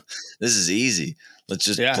 this is easy. Let's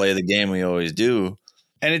just play the game we always do.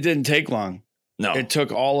 And it didn't take long. No, it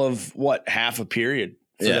took all of half a period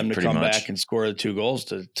for them to come back and score the 2 goals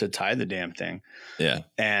to tie the damn thing. Yeah.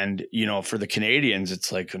 And, for the Canadians,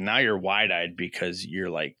 it's like, now you're wide eyed because you're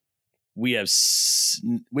like, we have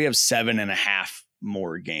 7.5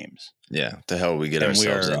 more games. Yeah. The hell we get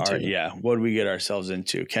ourselves into. What did we get ourselves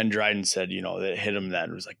into? Ken Dryden said, that hit him that.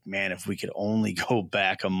 It was like, man, if we could only go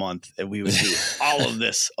back a month and we would do all of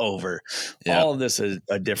this over, all of this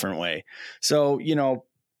a different way. So,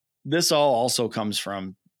 this all also comes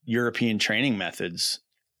from European training methods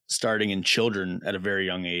starting in children at a very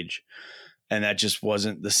young age. And that just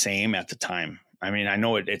wasn't the same at the time. I mean, I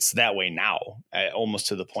know it's that way now, almost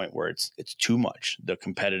to the point where it's too much, the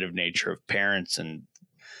competitive nature of parents and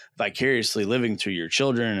vicariously living through your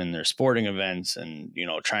children and their sporting events and,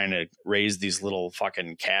 trying to raise these little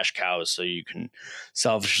fucking cash cows so you can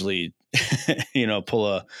selfishly,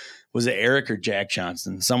 pull was it Eric or Jack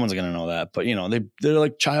Johnson? Someone's going to know that, but they're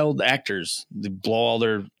like child actors. They blow all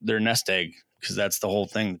their nest egg because that's the whole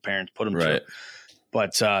thing the parents put them through.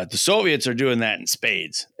 But the Soviets are doing that in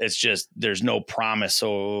spades. It's just there's no promise.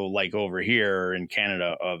 So like over here in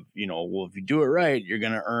Canada of, well, if you do it right, you're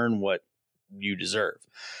going to earn what you deserve.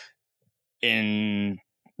 In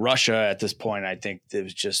Russia at this point, I think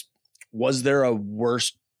it was there a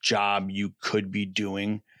worse job you could be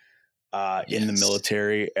doing in the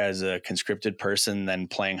military as a conscripted person than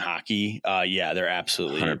playing hockey? There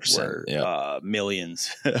absolutely 100%, were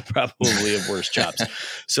millions probably of worse jobs.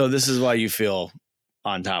 So this is why you feel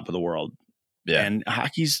on top of the world. Yeah. And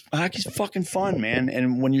hockey's fucking fun, man.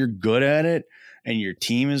 And when you're good at it and your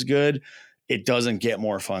team is good, it doesn't get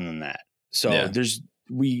more fun than that. So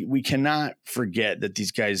we cannot forget that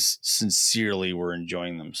these guys sincerely were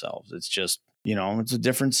enjoying themselves. It's just, it's a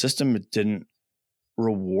different system. It didn't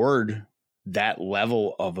reward that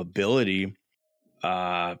level of ability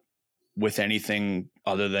with anything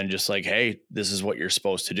other than just like, hey, this is what you're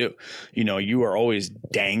supposed to do. You are always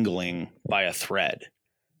dangling by a thread.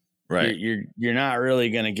 Right. You're not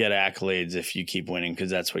really going to get accolades if you keep winning because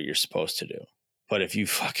that's what you're supposed to do. But if you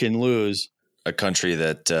fucking lose, a country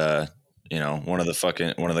that one of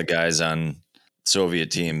the guys on Soviet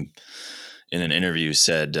team in an interview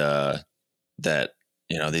said that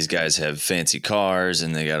these guys have fancy cars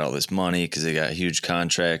and they got all this money because they got huge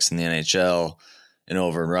contracts in the NHL. And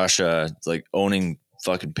over in Russia, it's like owning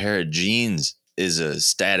fucking pair of jeans is a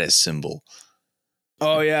status symbol.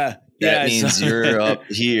 Oh yeah. That means you're up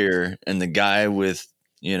here and the guy with,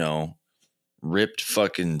 ripped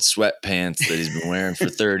fucking sweatpants that he's been wearing for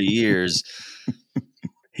 30 years.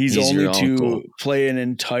 He's only to play an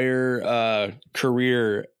entire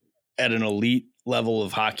career at an elite level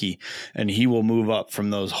of hockey, and he will move up from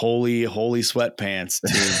those holy sweatpants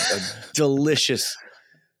to a delicious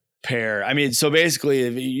pair. I mean, so basically,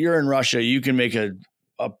 if you're in Russia, you can make a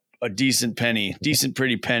a decent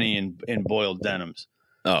pretty penny in boiled denims.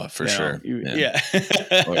 Oh, for sure. Yeah.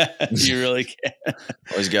 You really can.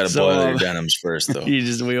 Always got to boil your denims first, though.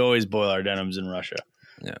 We always boil our denims in Russia.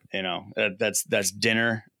 Yeah. That's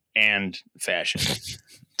dinner and fashion.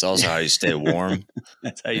 It's also how you stay warm.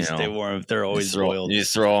 That's how you stay warm. If they're always boiled. You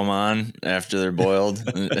throw them on after they're boiled.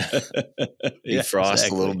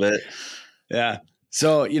 Defrost a little bit. Yeah.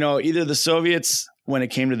 So, either the Soviets, when it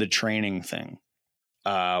came to the training thing,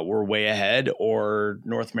 were way ahead, or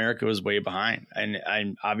North America was way behind.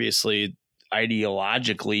 And obviously,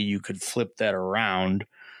 ideologically, you could flip that around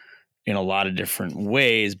in a lot of different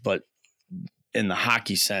ways, but in the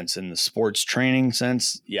hockey sense, in the sports training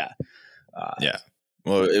sense, yeah.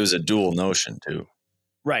 Well, it was a dual notion too.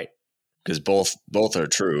 Right. Because both are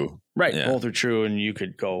true. Right. Yeah. Both are true. And you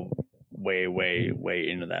could go way, way, way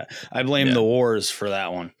into that. I blame the wars for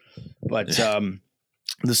that one. But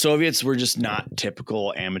the Soviets were just not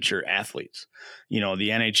typical amateur athletes. The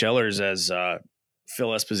NHLers, as Phil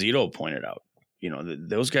Esposito pointed out,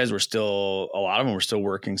 those guys were still, a lot of them were still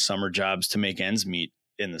working summer jobs to make ends meet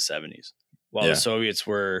in the 70s. While the Soviets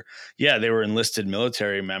were, they were enlisted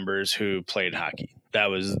military members who played hockey. That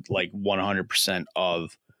was like 100%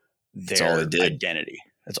 of their identity.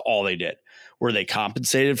 That's all they did. Were they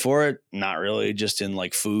compensated for it? Not really. Just in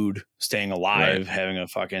like food, staying alive, having a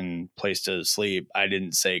fucking place to sleep. I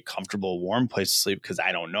didn't say comfortable, warm place to sleep because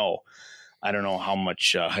I don't know. I don't know how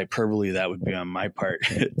much hyperbole that would be on my part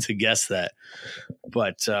to guess that.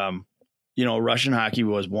 But, Russian hockey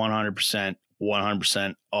was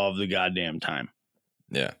 100% of the goddamn time.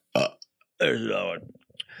 Yeah. There's another one.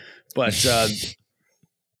 But,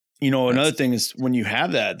 another thing is when you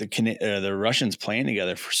have that, the Russians playing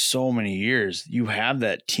together for so many years, you have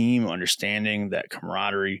that team understanding, that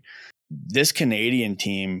camaraderie. This Canadian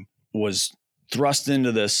team was thrust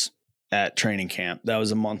into this at training camp. That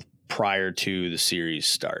was a month prior to the series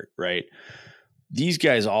start, right? These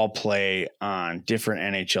guys all play on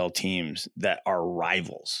different NHL teams that are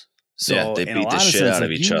rivals. So they beat the shit out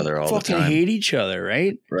of each other all the time. Fucking hate each other,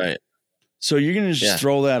 right? Right. So you're going to just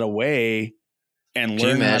throw that away and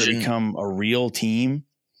learn how to become a real team.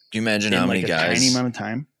 Can you imagine how many guys tiny amount of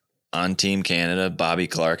time on Team Canada? Bobby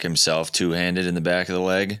Clark himself, two-handed in the back of the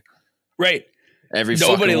leg. Right.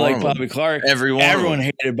 Nobody liked Bobby Clark. Everyone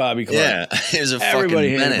hated Bobby Clark. Yeah, he was Everybody fucking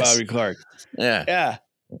hated menace. Bobby Clark. Yeah. Yeah.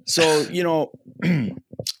 So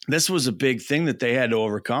this was a big thing that they had to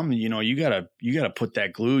overcome. You gotta put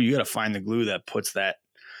that glue. You gotta find the glue that puts that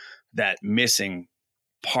missing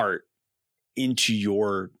part into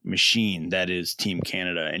your machine that is Team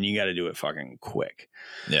Canada, and you got to do it fucking quick.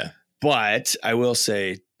 Yeah. But I will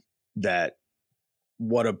say that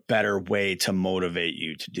what a better way to motivate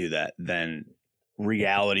you to do that than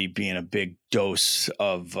reality being a big dose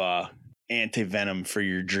of anti-venom for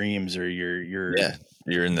your dreams or your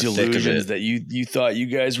you're in the delusions thick of it. That you thought you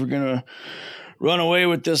guys were gonna run away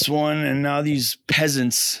with this one, and now these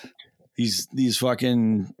peasants, these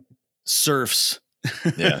fucking serfs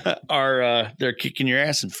are they're kicking your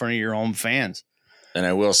ass in front of your home fans. And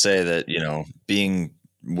I will say that, being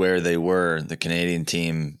where they were, the Canadian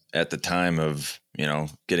team at the time of,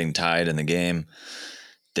 getting tied in the game,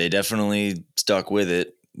 they definitely stuck with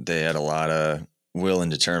it. They had a lot of will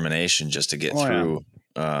and determination just to get through.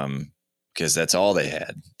 Because that's all they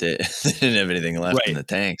had. They didn't have anything left in the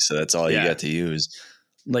tank. So that's all you got to use.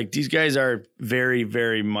 Like, these guys are very,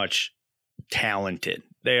 very much talented.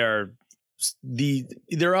 They're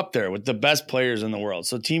up there with the best players in the world.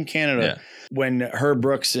 So Team Canada, when Herb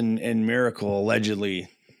Brooks and Miracle allegedly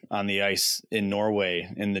on the ice in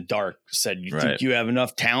Norway in the dark said, you think you have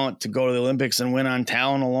enough talent to go to the Olympics and win on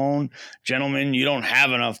talent alone? Gentlemen, you don't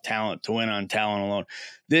have enough talent to win on talent alone.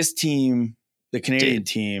 This team, the Canadian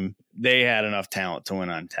team, they had enough talent to win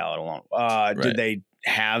on talent alone. Did they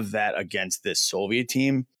have that against this Soviet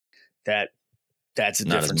team? That's a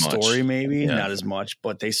different story, maybe not as much,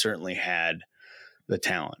 but they certainly had the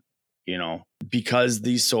talent, because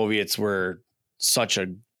these Soviets were such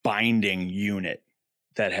a binding unit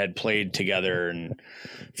that had played together and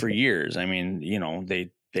for years. I mean,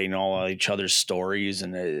 they know each other's stories,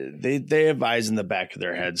 and they have eyes in the back of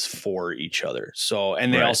their heads for each other. So,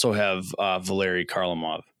 and they also have Valery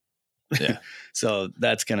Kharlamov. Yeah. So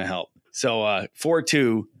that's going to help. So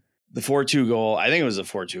 4-2. The 4-2 goal, I think it was a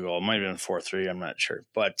 4-2 goal. It might have been a 4-3. I'm not sure.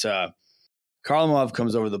 But Kharlamov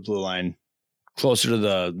comes over the blue line, closer to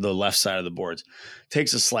the left side of the boards,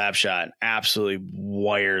 takes a slap shot, absolutely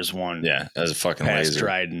wires one. Yeah, that was a fucking past laser.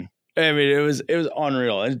 Dryden. I mean, it was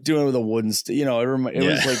unreal. And doing it with a wooden,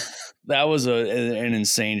 was like that was an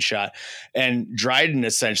insane shot. And Dryden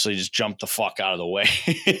essentially just jumped the fuck out of the way.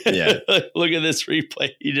 Yeah, look at this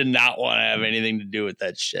replay. He did not want to have anything to do with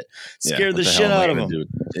that shit. Scared the shit out of him.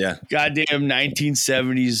 Yeah, goddamn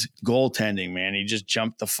 1970s goaltending, man. He just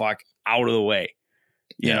jumped the fuck out of the way.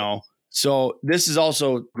 You know. So this is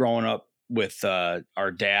also growing up with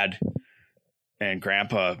our dad and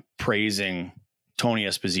grandpa praising Tony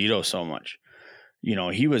Esposito so much.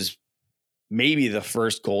 He was maybe the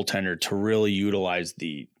first goaltender to really utilize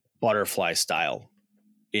the butterfly style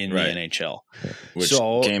in the NHL. Which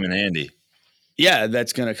came in handy. Yeah,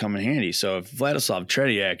 that's going to come in handy. So if Vladislav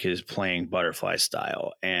Tretiak is playing butterfly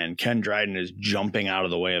style and Ken Dryden is jumping out of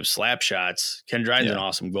the way of slap shots, Ken Dryden's an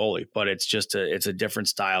awesome goalie, but it's just it's a different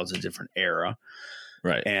style. It's a different era.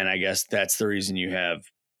 Right. And I guess that's the reason you have,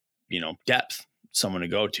 depth, someone to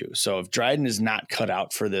go to. So if Dryden is not cut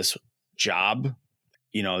out for this job,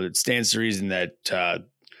 it stands to reason that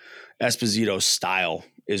Esposito's style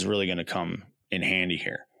is really going to come in handy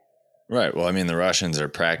here. Right. Well, I mean, the Russians are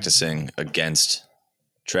practicing against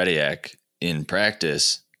Tretiak in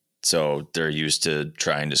practice, so they're used to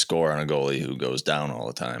trying to score on a goalie who goes down all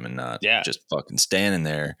the time and not just fucking standing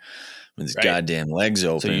there with his goddamn legs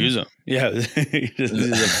open. So use him. Yeah.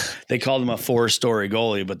 They called him a 4-story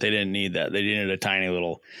goalie, but they didn't need that. They needed a tiny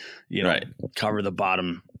little, cover the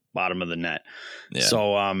bottom of the net. Yeah.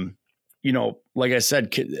 So, like I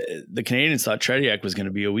said, the Canadians thought Tretiak was going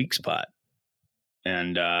to be a weak spot.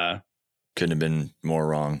 And couldn't have been more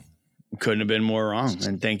wrong.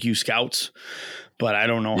 And thank you, scouts. But I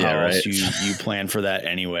don't know how else you plan for that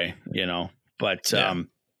anyway, But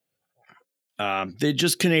they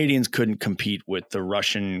just Canadians couldn't compete with the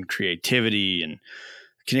Russian creativity, and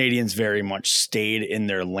Canadians very much stayed in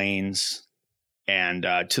their lanes, and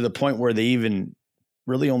to the point where they even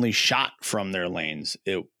really only shot from their lanes.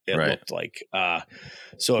 It looked like.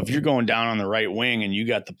 So if you're going down on the right wing and you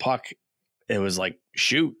got the puck, it was like,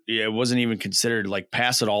 shoot. It wasn't even considered like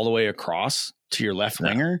pass it all the way across to your left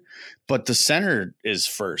winger, but the center is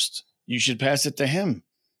first. You should pass it to him,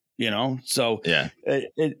 So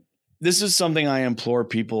this is something I implore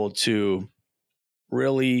people to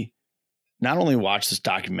really not only watch this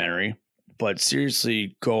documentary, but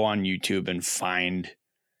seriously go on YouTube and find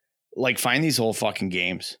these whole fucking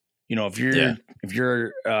games. If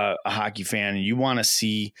you're a hockey fan and you want to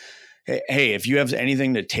see, hey, if you have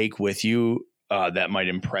anything to take with you that might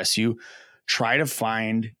impress you, try to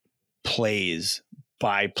find plays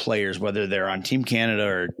by players, whether they're on Team Canada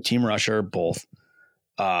or Team Russia or both.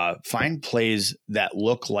 Find plays that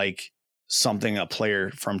look like something a player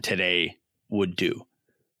from today would do,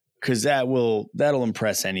 because that'll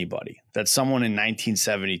impress anybody. That someone in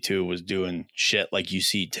 1972 was doing shit like you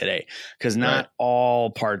see today, because not all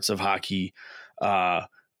parts of hockey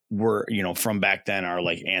were, from back then are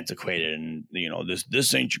like antiquated and,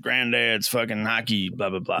 this ain't your granddad's fucking hockey, blah,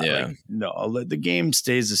 blah, blah. Yeah. Like, no, the game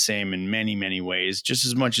stays the same in many, many ways, just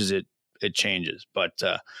as much as it changes. But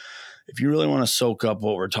if you really want to soak up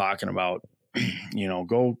what we're talking about,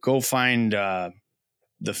 go find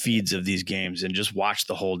the feeds of these games and just watch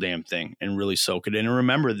the whole damn thing and really soak it in. And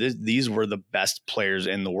remember, these were the best players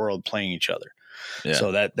in the world playing each other. Yeah.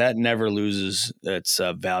 So that never loses its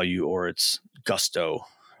value or its gusto.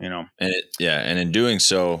 And in doing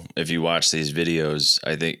so, if you watch these videos,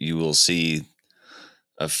 I think you will see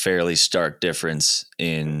a fairly stark difference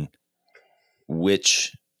in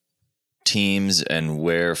which teams and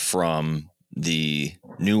where from the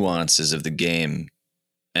nuances of the game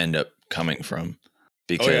end up coming from.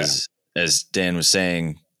 Because as Dan was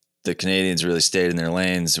saying, the Canadians really stayed in their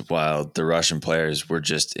lanes while the Russian players were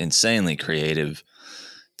just insanely creative.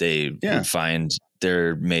 They would find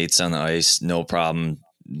their mates on the ice, no problem,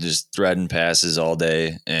 just threading passes all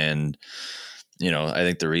day. And, I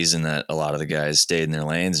think the reason that a lot of the guys stayed in their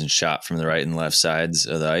lanes and shot from the right and left sides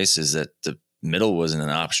of the ice is that the middle wasn't an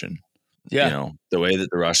option. Yeah. The way that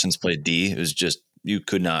the Russians played D, it was just, you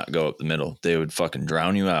could not go up the middle. They would fucking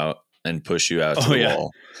drown you out and push you out to the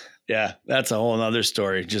wall. Yeah, that's a whole other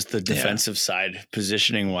story. Just the defensive side,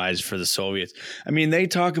 positioning wise for the Soviets. I mean, they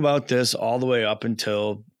talk about this all the way up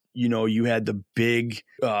until, you had the big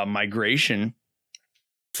migration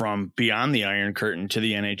from beyond the Iron Curtain to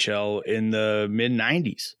the NHL in the mid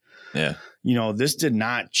 90s. Yeah. This did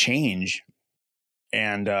not change.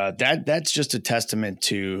 And that's just a testament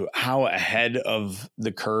to how ahead of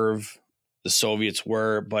the curve the Soviets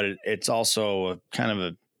were, but it's also a kind of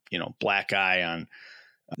a, black eye on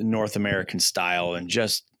the North American style and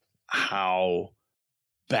just how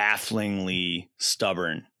bafflingly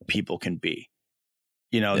stubborn people can be.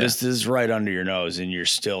 This is right under your nose and you're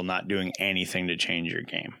still not doing anything to change your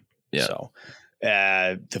game. Yeah. So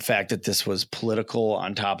the fact that this was political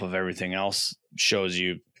on top of everything else shows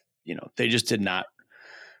you, they just did not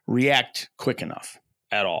react quick enough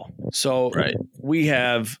at all. So we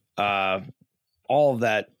have all of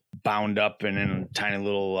that bound up and in a tiny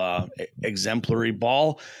little exemplary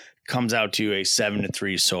ball comes out to a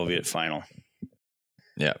 7-3 Soviet final.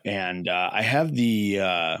 Yeah. And I have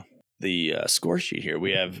the score sheet here.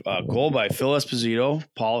 We have a goal by Phil Esposito,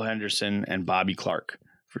 Paul Henderson, and Bobby Clark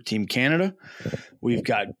for Team Canada. We've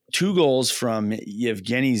got 2 goals from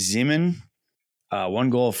Yevgeny Zeman, 1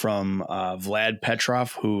 goal from Vlad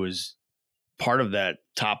Petrov, who is part of that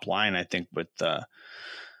top line, I think, with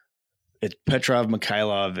it's Petrov,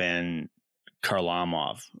 Mikhailov, and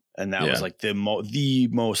Kharlamov. And that was like the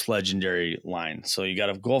most legendary line. So you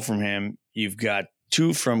got a goal from him. You've got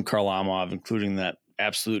 2 from Kharlamov, including that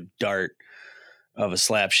absolute dart of a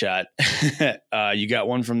slap shot. You got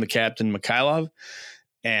 1 from the captain, Mikhailov,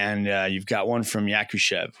 and you've got 1 from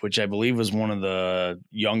Yakushev, which I believe was one of the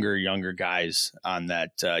younger guys on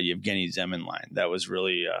that Yevgeny Zeman line. That was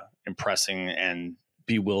really impressing and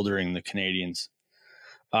bewildering the Canadians.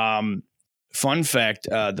 Fun fact,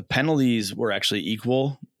 the penalties were actually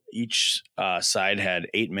equal. Each side had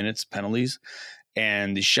 8 minutes penalties,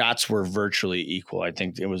 and the shots were virtually equal. I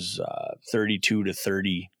think it was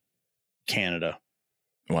 32-30 Canada.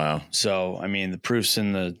 Wow. So, I mean, the proof's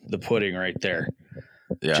in the pudding right there.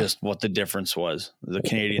 Yeah. Just what the difference was. The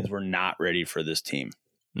Canadians were not ready for this team.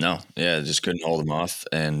 No. Yeah. Just couldn't hold them off.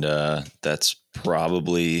 And that's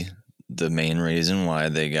probably the main reason why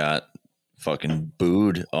they got fucking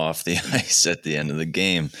booed off the ice at the end of the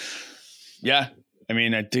game. Yeah. I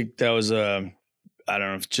mean, I think that was I don't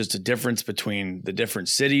know if it's just a difference between the different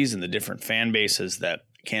cities and the different fan bases that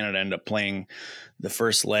Canada ended up playing the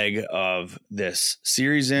first leg of this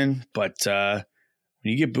series in. But when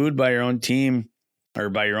you get booed by your own team or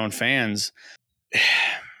by your own fans,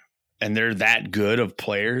 and they're that good of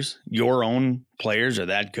players, your own players are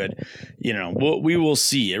that good, we will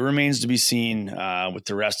see. It remains to be seen with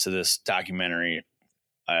the rest of this documentary.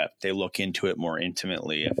 If they look into it more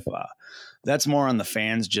intimately, if that's more on the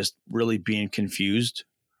fans just really being confused.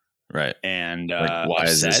 Right. And why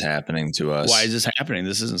is this happening to us? Why is this happening?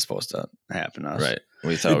 This isn't supposed to happen to us. Right.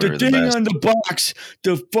 We thought the we were the thing best. on the box,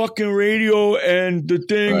 the fucking radio, and the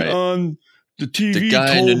thing on the TV. The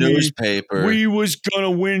guy in the newspaper. We was gonna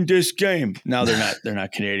win this game. Now they're not. They're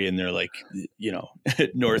not Canadian. They're like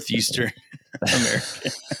Northeastern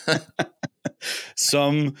American.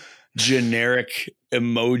 Some generic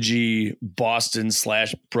emoji Boston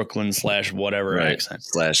 / Brooklyn / whatever accent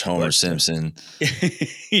 / Homer Simpson.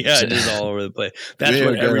 Yeah, it is all over the place. That's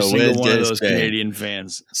what every single one of those Canadian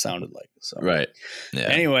fans sounded like. So. Right. Yeah.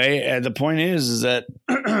 Anyway, the point is that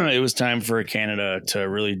it was time for Canada to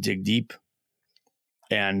really dig deep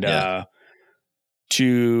and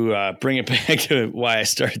to bring it back to why I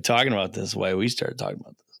started talking about this, why we started talking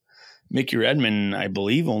about this. Mickey Redmond, I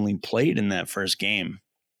believe, only played in that first game.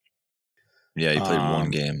 Yeah, he played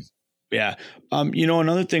 1 game. Yeah.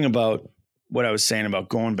 Another thing about what I was saying about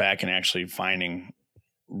going back and actually finding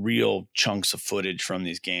real chunks of footage from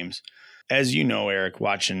these games. As you know, Eric,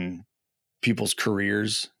 watching people's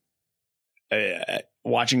careers,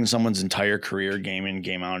 watching someone's entire career game in,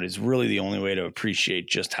 game out is really the only way to appreciate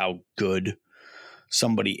just how good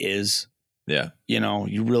somebody is. Yeah.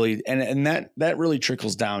 You really, and that really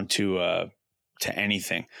trickles down to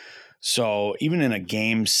anything. So even in a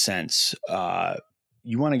game sense,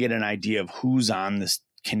 you want to get an idea of who's on this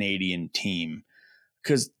Canadian team,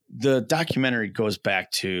 because the documentary goes back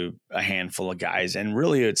to a handful of guys, and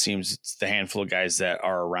really it seems it's the handful of guys that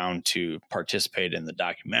are around to participate in the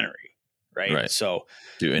documentary, right? So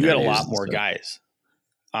you got a lot more guys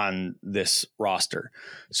on this roster.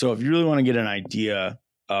 So if you really want to get an idea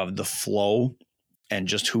of the flow and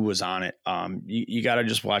just who was on it, you got to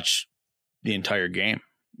just watch the entire game.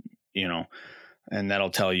 And that'll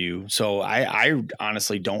tell you. So I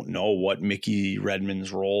honestly don't know what Mickey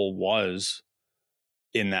Redmond's role was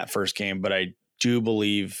in that first game, but I do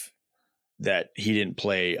believe that he didn't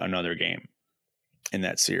play another game in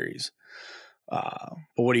that series. But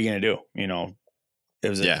what are you going to do? It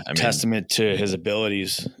was a testament to his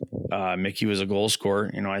abilities. Mickey was a goal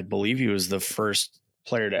scorer. I believe he was the first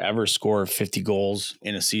player to ever score 50 goals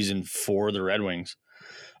in a season for the Red Wings.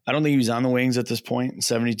 I don't think he was on the Wings at this point in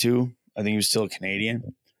 72. I think he was still a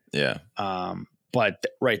Canadian. Yeah. But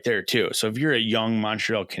right there too. So if you're a young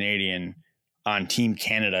Montreal Canadian on Team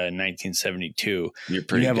Canada in 1972, you have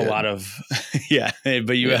good. A lot of,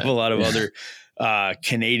 but you have a lot of other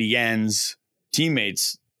Canadians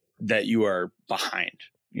teammates that you are behind,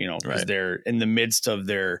 because they're in the midst of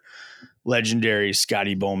their legendary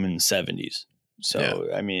Scotty Bowman 70s. So,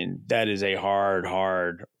 I mean, that is a hard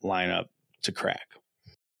lineup to crack.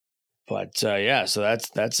 But so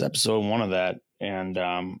that's episode 1 of that. And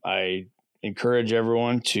I encourage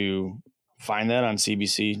everyone to find that on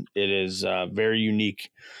CBC. It is very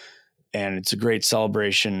unique, and it's a great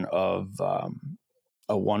celebration of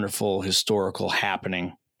a wonderful historical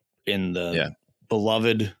happening in the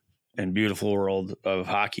beloved and beautiful world of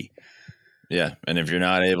hockey. Yeah. And if you're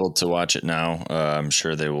not able to watch it now, I'm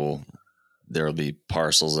sure there will be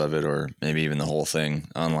parcels of it, or maybe even the whole thing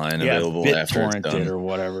online available after it's done. Or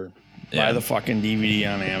whatever. Buy the fucking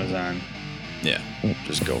DVD on Amazon. Yeah.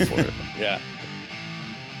 Just go for it. Yeah.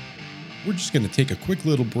 We're just going to take a quick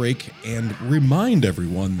little break and remind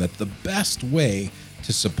everyone that the best way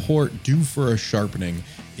to support Due for a Sharpening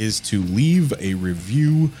is to leave a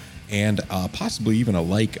review and possibly even a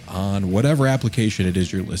like on whatever application it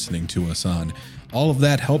is you're listening to us on. All of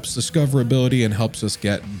that helps discoverability and helps us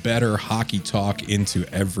get better hockey talk into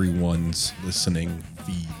everyone's listening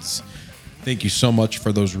feeds. Thank you so much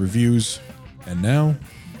for those reviews. And now,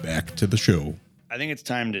 back to the show. I think it's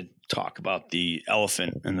time to talk about the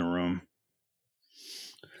elephant in the room.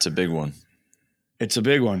 It's a big one. It's a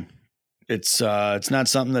big one. It's not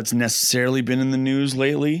something that's necessarily been in the news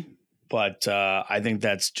lately, but I think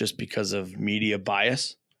that's just because of media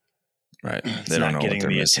bias. Right. It's they don't not know getting what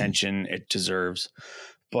the missing. attention it deserves.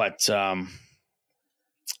 But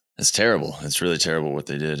it's terrible. It's really terrible what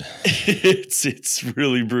they did. it's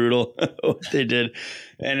really brutal what they did.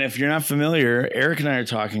 And if you're not familiar, Eric and I are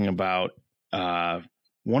talking about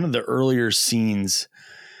one of the earlier scenes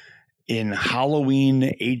in Halloween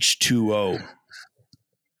H2O.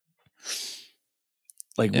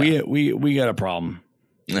 Like we got a problem.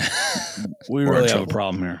 We really have a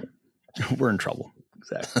problem here. We're in trouble.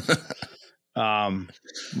 Exactly.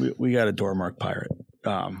 We got a door marked pirate.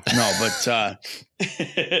 No, but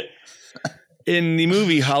in the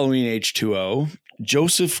movie Halloween H2O,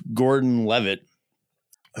 Joseph Gordon-Levitt,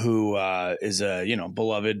 who is a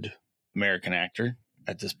beloved American actor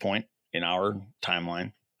at this point in our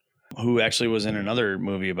timeline, who actually was in another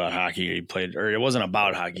movie about hockey. He played, or it wasn't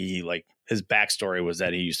about hockey. His backstory was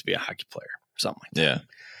that he used to be a hockey player, or something like that. Yeah,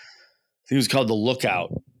 he was called The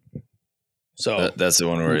Lookout. So that's the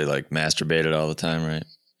one where he masturbated all the time, right?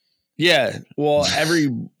 Yeah. Well,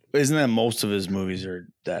 isn't that most of his movies are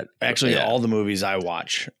that? Actually, all the movies I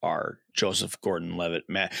watch are Joseph Gordon-Levitt.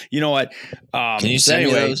 You know what? Can you send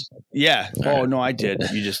me those? Yeah. All right. No, I did.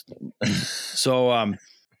 You just so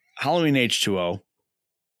Halloween H2O.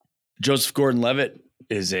 Joseph Gordon-Levitt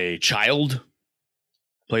is a child.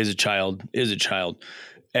 Plays a child. Is a child.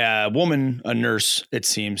 A woman, a nurse, it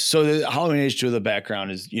seems. So the Halloween H2O, the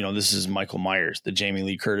background is, this is Michael Myers, the Jamie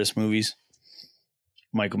Lee Curtis movies.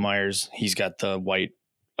 Michael Myers, he's got the white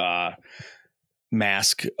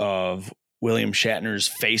mask of William Shatner's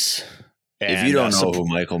face. And, if you don't know who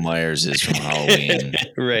Michael Myers is from Halloween,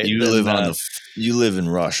 right? You live in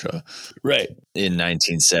Russia, right? In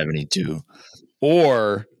 1972,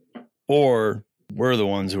 or we're the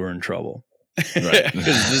ones who are in trouble, right?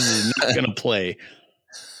 Because this is not going to play.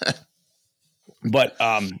 But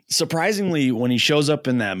surprisingly, when he shows up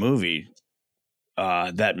in that movie,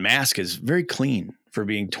 that mask is very clean for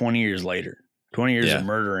being 20 years later, 20 years of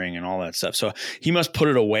murdering and all that stuff. So he must put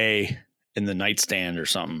it away in the nightstand or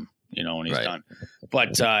something, when he's done.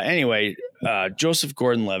 But anyway, Joseph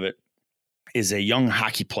Gordon-Levitt is a young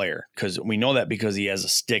hockey player, because we know that because he has a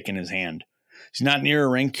stick in his hand. He's not near a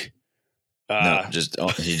rink. No,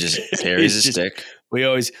 he just carries a stick.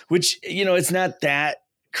 Which it's not that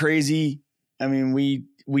crazy. I mean,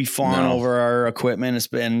 we fawn over our equipment. It's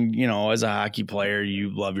been, as a hockey player,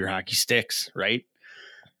 you love your hockey sticks, right?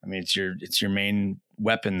 I mean, it's your main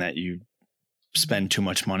weapon that you spend too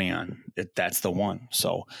much money on. That's the one.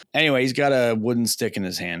 So anyway, he's got a wooden stick in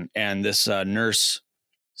his hand, and this nurse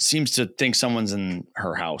seems to think someone's in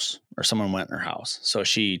her house, or someone went in her house. So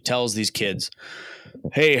she tells these kids,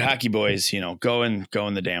 "Hey, hockey boys, go in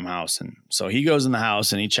the damn house." And so he goes in the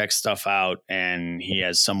house and he checks stuff out, and he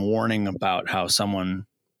has some warning about how someone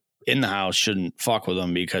in the house shouldn't fuck with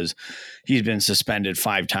him, because he's been suspended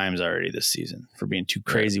 5 times already this season for being too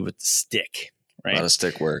crazy with the stick. Right? A lot of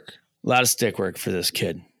stick work For this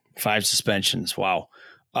kid. 5 suspensions. Wow.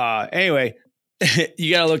 Anyway,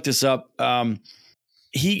 you got to look this up.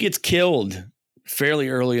 He gets killed fairly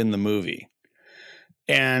early in the movie.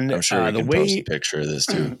 And I'm sure we can post a picture of this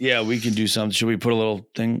too. Yeah, we can do something. Should we put a little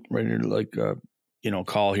thing right here,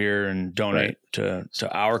 call here and donate to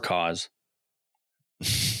our cause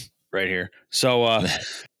right here. So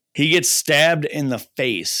he gets stabbed in the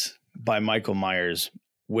face by Michael Myers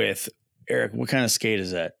with Eric. What kind of skate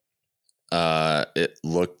is that? It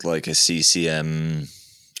looked like a CCM.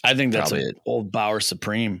 I think that's an old Bauer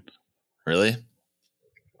Supreme. Really?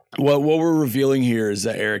 What we're revealing here is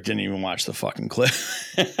that Eric didn't even watch the fucking clip.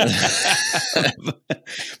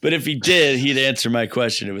 But if he did, he'd answer my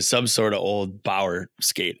question. It was some sort of old Bauer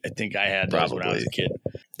skate. I think I had those when I was a kid.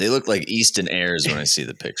 They look like Easton Airs when I see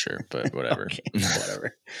the picture, but whatever. Okay,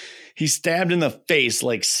 whatever. He's stabbed in the face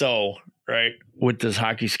like so, right, with this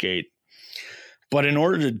hockey skate. But in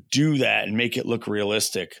order to do that and make it look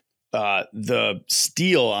realistic, the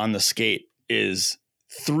steel on the skate is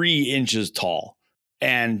 3 inches tall.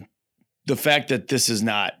 And the fact that this is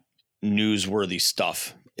not newsworthy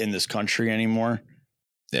stuff in this country anymore.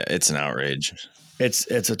 Yeah, it's an outrage. It's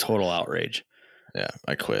a total outrage. Yeah,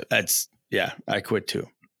 I quit. I quit too.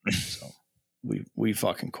 So we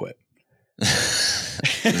fucking quit. This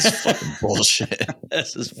is fucking bullshit.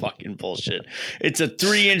 This is fucking bullshit. It's a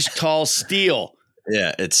 3-inch tall steel.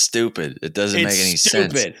 Yeah, it's stupid. It doesn't make any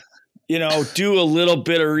sense. You know, do a little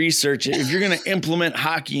bit of research. If you're going to implement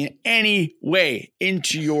hockey in any way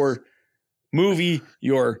into your movie,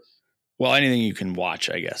 anything you can watch,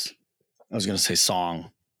 I guess. I was going to say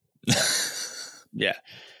song. Yeah.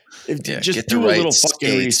 Just do a little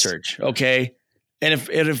fucking research, okay? And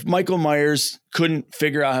if Michael Myers couldn't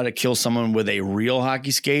figure out how to kill someone with a real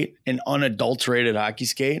hockey skate, an unadulterated hockey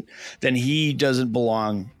skate, then he doesn't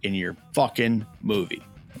belong in your fucking movie.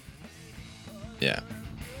 Yeah.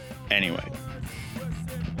 Anyway,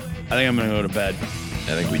 I think I'm going to go to bed.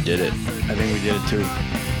 I think we did it. I think we did it too.